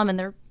Harlem, and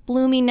they're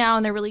blooming now,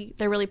 and they're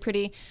really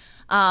pretty.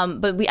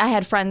 But I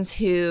had friends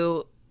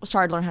who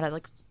started to learn how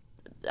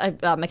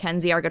to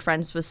Mackenzie, our good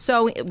friend, was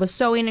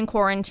sewing in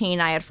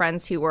quarantine. I had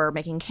friends who were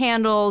making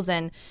candles,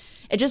 and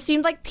it just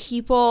seemed like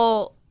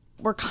people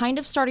were kind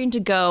of starting to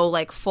go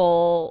like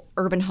full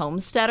urban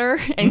homesteader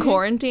in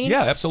quarantine.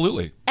 Yeah,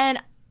 absolutely. And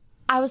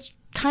I was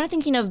kind of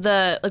thinking of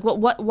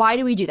why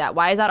do we do that?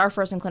 Why is that our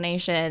first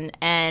inclination?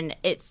 And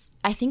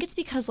I think it's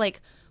because like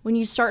when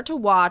you start to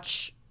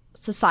watch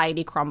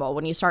society crumble,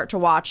 when you start to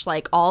watch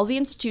like all the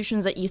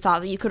institutions that you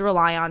thought that you could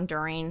rely on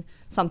during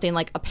something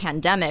like a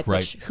pandemic,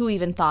 right. Which who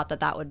even thought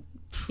that would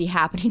be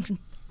happening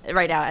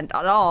right now and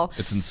at all?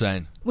 It's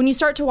insane. When you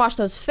start to watch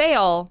those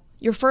fail,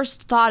 your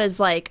first thought is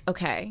like,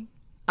 okay,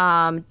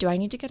 do I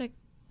need to get a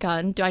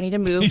gun? Do I need to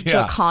move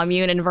to a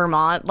commune in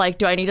Vermont? Like,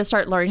 do I need to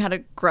start learning how to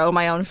grow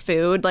my own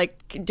food? Like,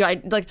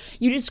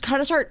 you just kind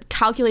of start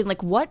calculating,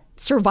 like, what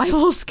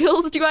survival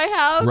skills do I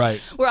have? Right.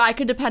 Where I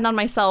could depend on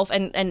myself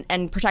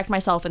and protect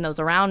myself and those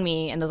around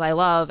me and those I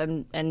love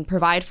and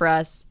provide for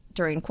us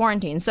during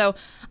quarantine. So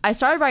I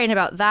started writing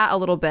about that a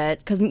little bit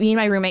because me and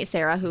my roommate,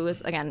 Sarah, who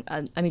is, again,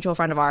 a mutual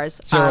friend of ours.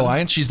 Sarah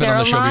Lyons, she's been on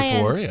the show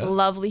before. Yes.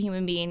 Lovely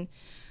human being.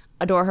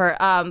 Adore her.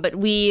 But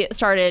we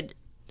started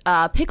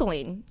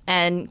pickling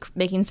and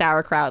making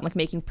sauerkraut, like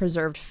making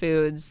preserved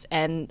foods,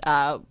 and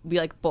we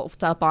like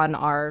bulked up on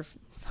our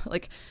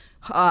like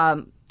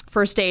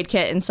first aid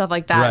kit and stuff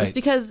like that, right. Just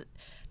because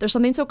there's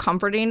something so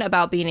comforting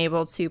about being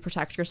able to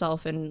protect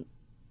yourself and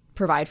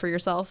provide for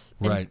yourself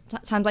right. in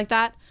times like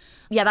that.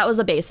 Yeah, that was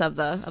the base of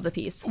the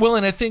piece. Well,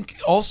 and I think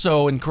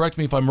also, and correct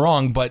me if I'm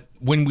wrong, but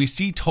when we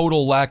see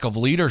total lack of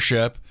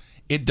leadership,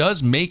 it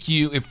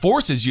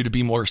forces you to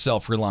be more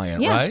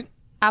self-reliant, right?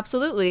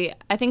 Absolutely.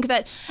 I think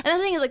that, and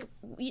the thing is, like,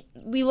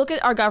 we look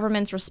at our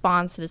government's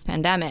response to this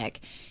pandemic,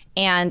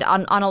 and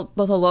on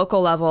both a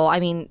local level, I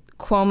mean,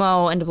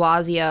 Cuomo and de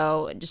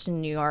Blasio, just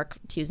in New York,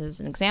 to use as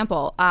an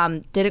example,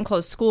 didn't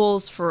close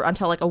schools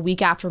until like a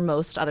week after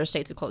most other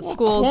states had closed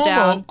schools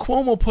down.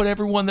 Cuomo put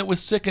everyone that was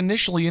sick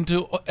initially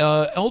into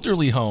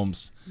elderly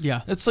homes.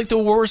 Yeah. It's like the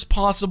worst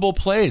possible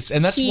place.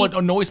 And that's what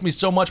annoys me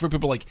so much, where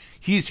people are like,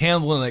 he's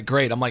handling it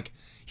great. I'm like,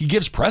 he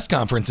gives press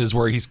conferences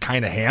where he's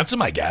kind of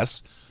handsome, I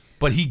guess.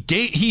 But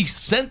he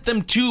sent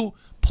them to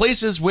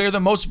places where the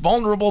most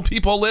vulnerable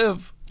people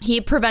live. He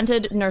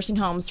prevented nursing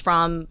homes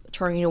from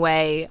turning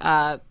away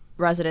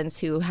residents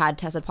who had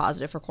tested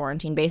positive for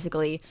quarantine,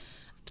 basically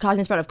causing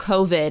the spread of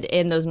COVID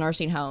in those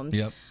nursing homes.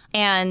 Yep.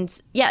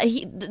 And yeah,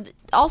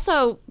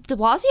 also de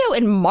Blasio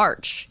in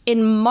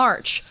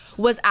March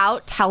was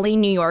out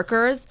telling New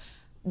Yorkers,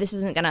 this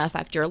isn't going to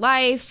affect your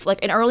life. Like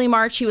in early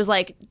March, he was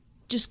like,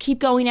 just keep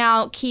going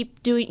out, keep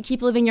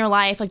living your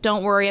life. Like,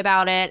 don't worry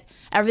about it.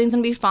 Everything's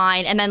gonna be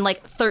fine. And then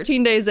like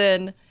 13 days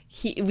in,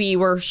 we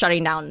were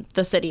shutting down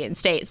the city and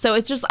state. So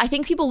it's just, I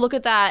think people look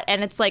at that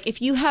and it's like,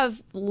 if you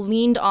have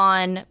leaned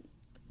on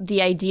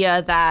the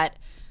idea that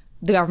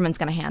the government's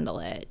going to handle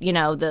it, you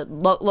know, the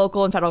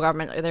local and federal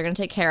government, they're going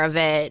to take care of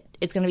it.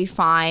 It's going to be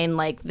fine.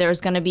 Like, there's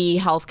going to be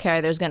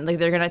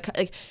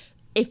healthcare.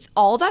 If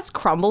all that's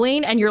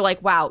crumbling and you're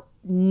like, wow,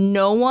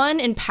 no one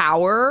in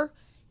power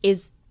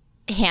is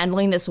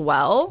handling this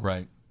well.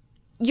 Right.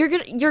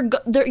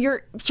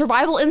 Your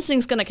survival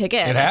instinct's going to kick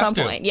in at some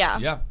point. Yeah.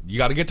 Yeah. You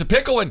got to get to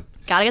pickling.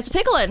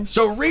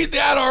 So read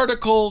that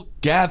article,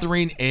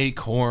 Gathering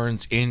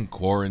Acorns in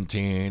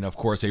Quarantine. Of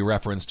course, a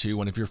reference to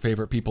one of your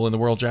favorite people in the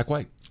world, Jack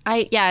White.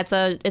 It's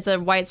a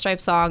White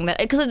Stripes song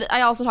because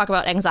I also talk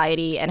about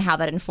anxiety and how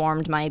that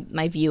informed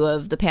my view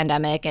of the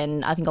pandemic.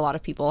 And I think a lot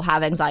of people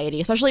have anxiety,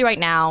 especially right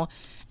now.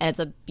 And it's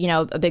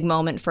a big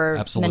moment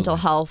for mental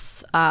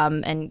health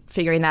and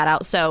figuring that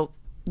out. So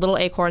Little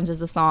Acorns is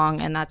the song,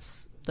 and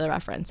that's the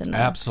reference in the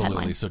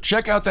headline. So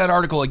check out that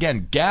article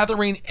again,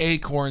 Gathering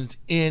Acorns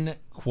in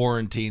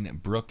Quarantine.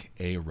 Brooke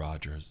A.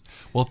 Rogers.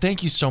 Well,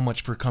 thank you so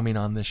much for coming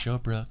on this show,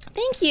 Brooke.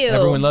 Thank you.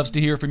 Everyone loves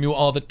to hear from you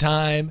all the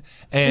time.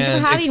 And thank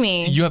you for having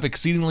me. You have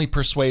Exceedingly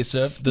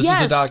Persuasive. This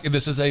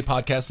is a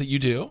podcast that you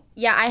do.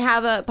 Yeah, I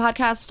have a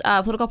podcast,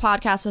 political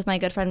podcast with my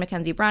good friend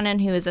Mackenzie Brennan,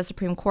 who is a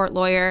Supreme Court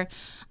lawyer.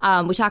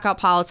 We talk about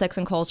politics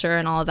and culture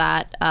and all of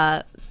that.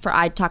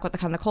 I talk about the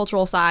kind of the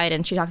cultural side,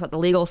 and she talks about the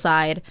legal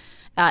side.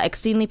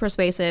 Exceedingly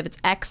Persuasive. It's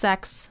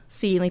XX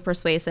Exceedingly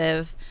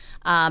Persuasive.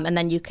 And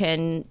then you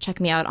can check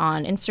me out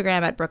on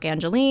Instagram at Brooke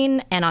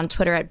Angeline and on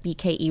Twitter at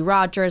BKE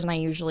Rogers. And I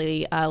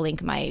usually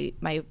link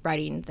my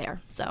writing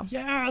there. So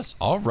yes.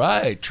 All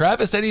right.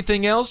 Travis,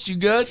 anything else? You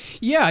good?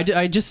 Yeah,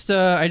 I just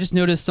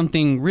noticed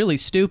something really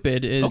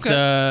stupid is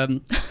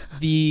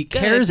the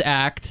CARES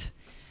Act,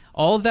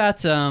 all that,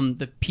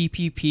 the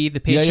PPP, the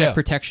Paycheck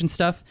Protection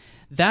stuff.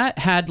 That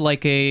had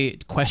like a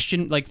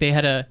question, like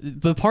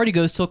the party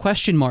goes to a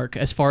question mark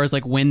as far as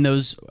like when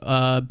those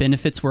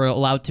benefits were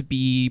allowed to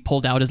be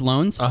pulled out as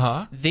loans.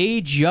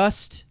 They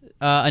just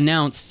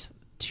announced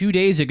 2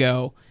 days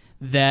ago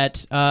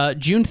that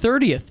June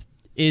 30th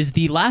is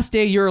the last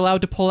day you're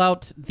allowed to pull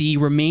out the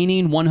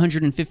remaining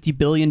 $150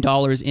 billion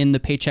in the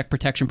Paycheck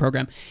Protection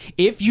Program.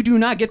 If you do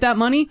not get that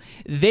money,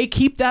 they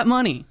keep that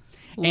money.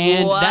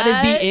 And that is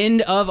the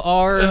end of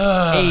our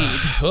aid.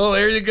 Well,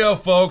 there you go,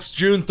 folks.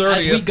 June 30th.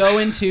 As we go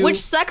into...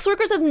 Which sex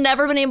workers have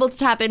never been able to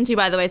tap into,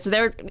 by the way. So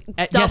they're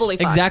doubly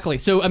fucked. Exactly.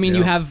 So, I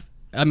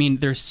mean,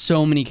 there's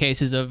so many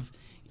cases of,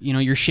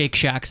 your Shake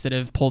Shacks that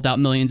have pulled out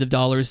millions of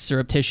dollars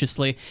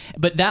surreptitiously.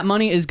 But that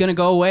money is going to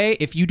go away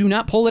if you do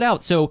not pull it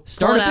out. So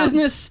start a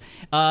business,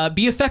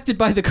 be affected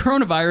by the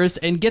coronavirus,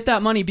 and get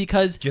that money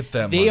because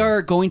they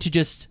are going to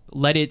just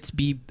let it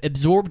be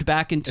absorbed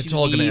back into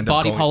the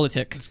body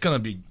politic. It's going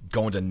to be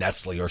going to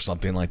Nestle or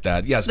something like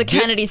that. Yes, the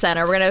Kennedy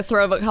Center. We're going to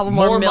throw a couple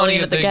more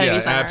million at the Kennedy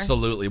Center.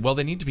 Absolutely. Well,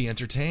 they need to be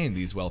entertained,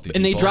 these wealthy people.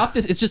 And they dropped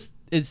this.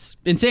 It's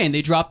insane.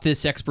 They dropped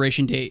this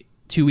expiration date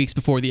 2 weeks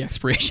before the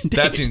expiration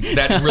date.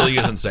 That really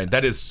is insane.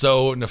 That is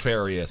so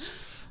nefarious.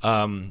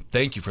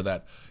 Thank you for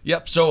that.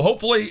 Yep. So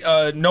hopefully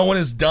no one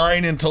is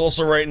dying in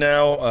Tulsa right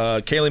now.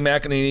 Kayleigh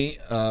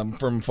McEnany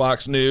from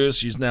Fox News,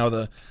 she's now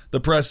the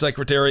press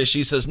secretary.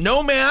 She says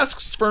no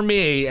masks for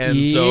me,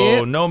 and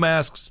so no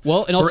masks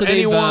for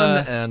anyone.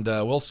 And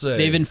we'll see.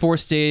 They've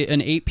enforced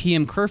an 8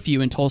 p.m.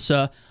 curfew in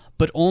Tulsa,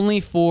 but only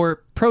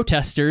for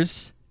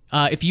protesters.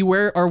 If you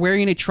are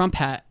wearing a Trump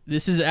hat,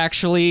 this has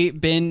actually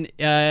been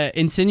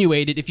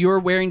insinuated. If you are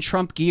wearing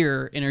Trump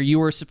gear and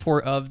you are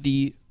support of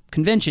the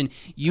convention,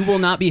 you will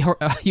not be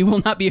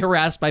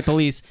harassed by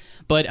police.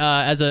 But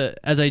as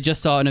I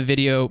just saw in a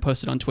video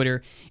posted on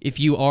Twitter, if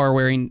you are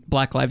wearing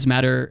Black Lives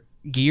Matter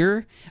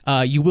gear,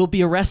 you will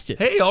be arrested.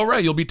 Hey, all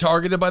right, you'll be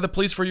targeted by the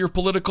police for your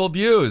political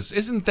views.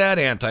 Isn't that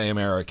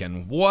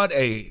anti-American?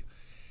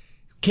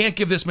 Can't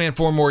give this man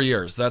 4 more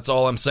years. That's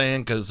all I'm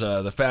saying, because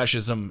the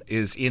fascism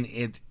is in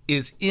its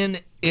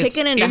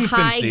kicking into infancy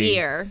high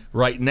gear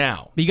right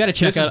now. But you got to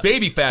check this is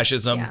baby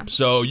fascism,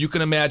 so you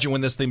can imagine when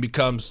this thing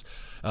becomes.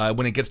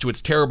 When it gets to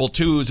its terrible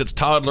 2s, it's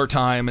toddler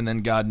time, and then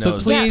God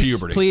knows it's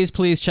puberty.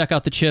 Please check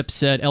out the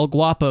chips at El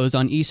Guapos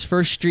on East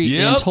 1st Street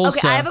in Tulsa.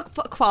 Okay, I have a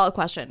follow-up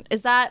question.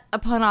 Is that a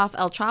pun off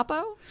El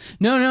Chapo?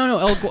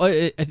 No.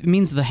 It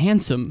means the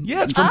handsome.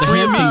 Yeah, it's from the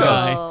handsome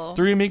guy.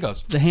 Three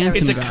Amigos. The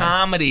handsome guy. It's a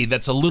comedy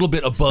that's a little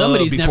bit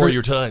above before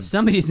your time.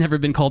 Somebody's never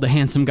been called a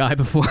handsome guy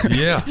before.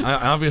 Yeah,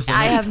 obviously.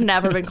 I have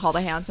never been called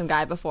a handsome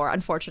guy before,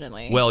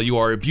 unfortunately. Well, you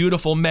are a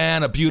beautiful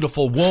man, a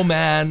beautiful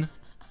woman,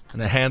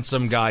 and a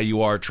handsome guy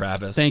you are,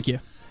 Travis. Thank you.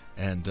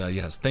 And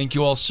yes, thank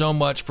you all so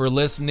much for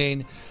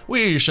listening.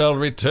 We shall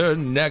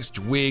return next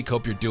week.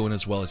 Hope you're doing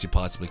as well as you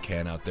possibly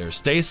can out there.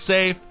 Stay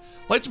safe.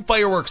 Light some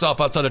fireworks off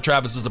outside of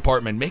Travis's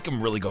apartment. Make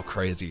him really go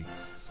crazy.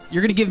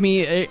 You're gonna give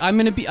me. I'm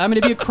gonna be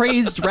a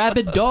crazed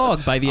rabid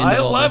dog by the end of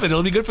all this. I love it.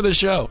 It'll be good for the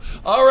show.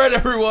 All right,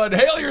 everyone.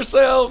 Hail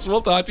yourselves.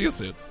 We'll talk to you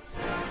soon.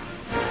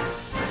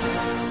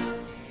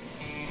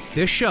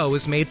 This show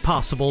is made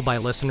possible by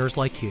listeners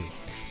like you.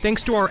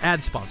 Thanks to our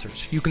ad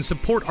sponsors. You can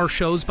support our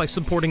shows by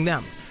supporting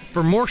them.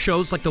 For more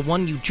shows like the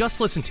one you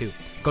just listened to,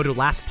 go to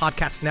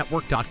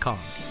lastpodcastnetwork.com.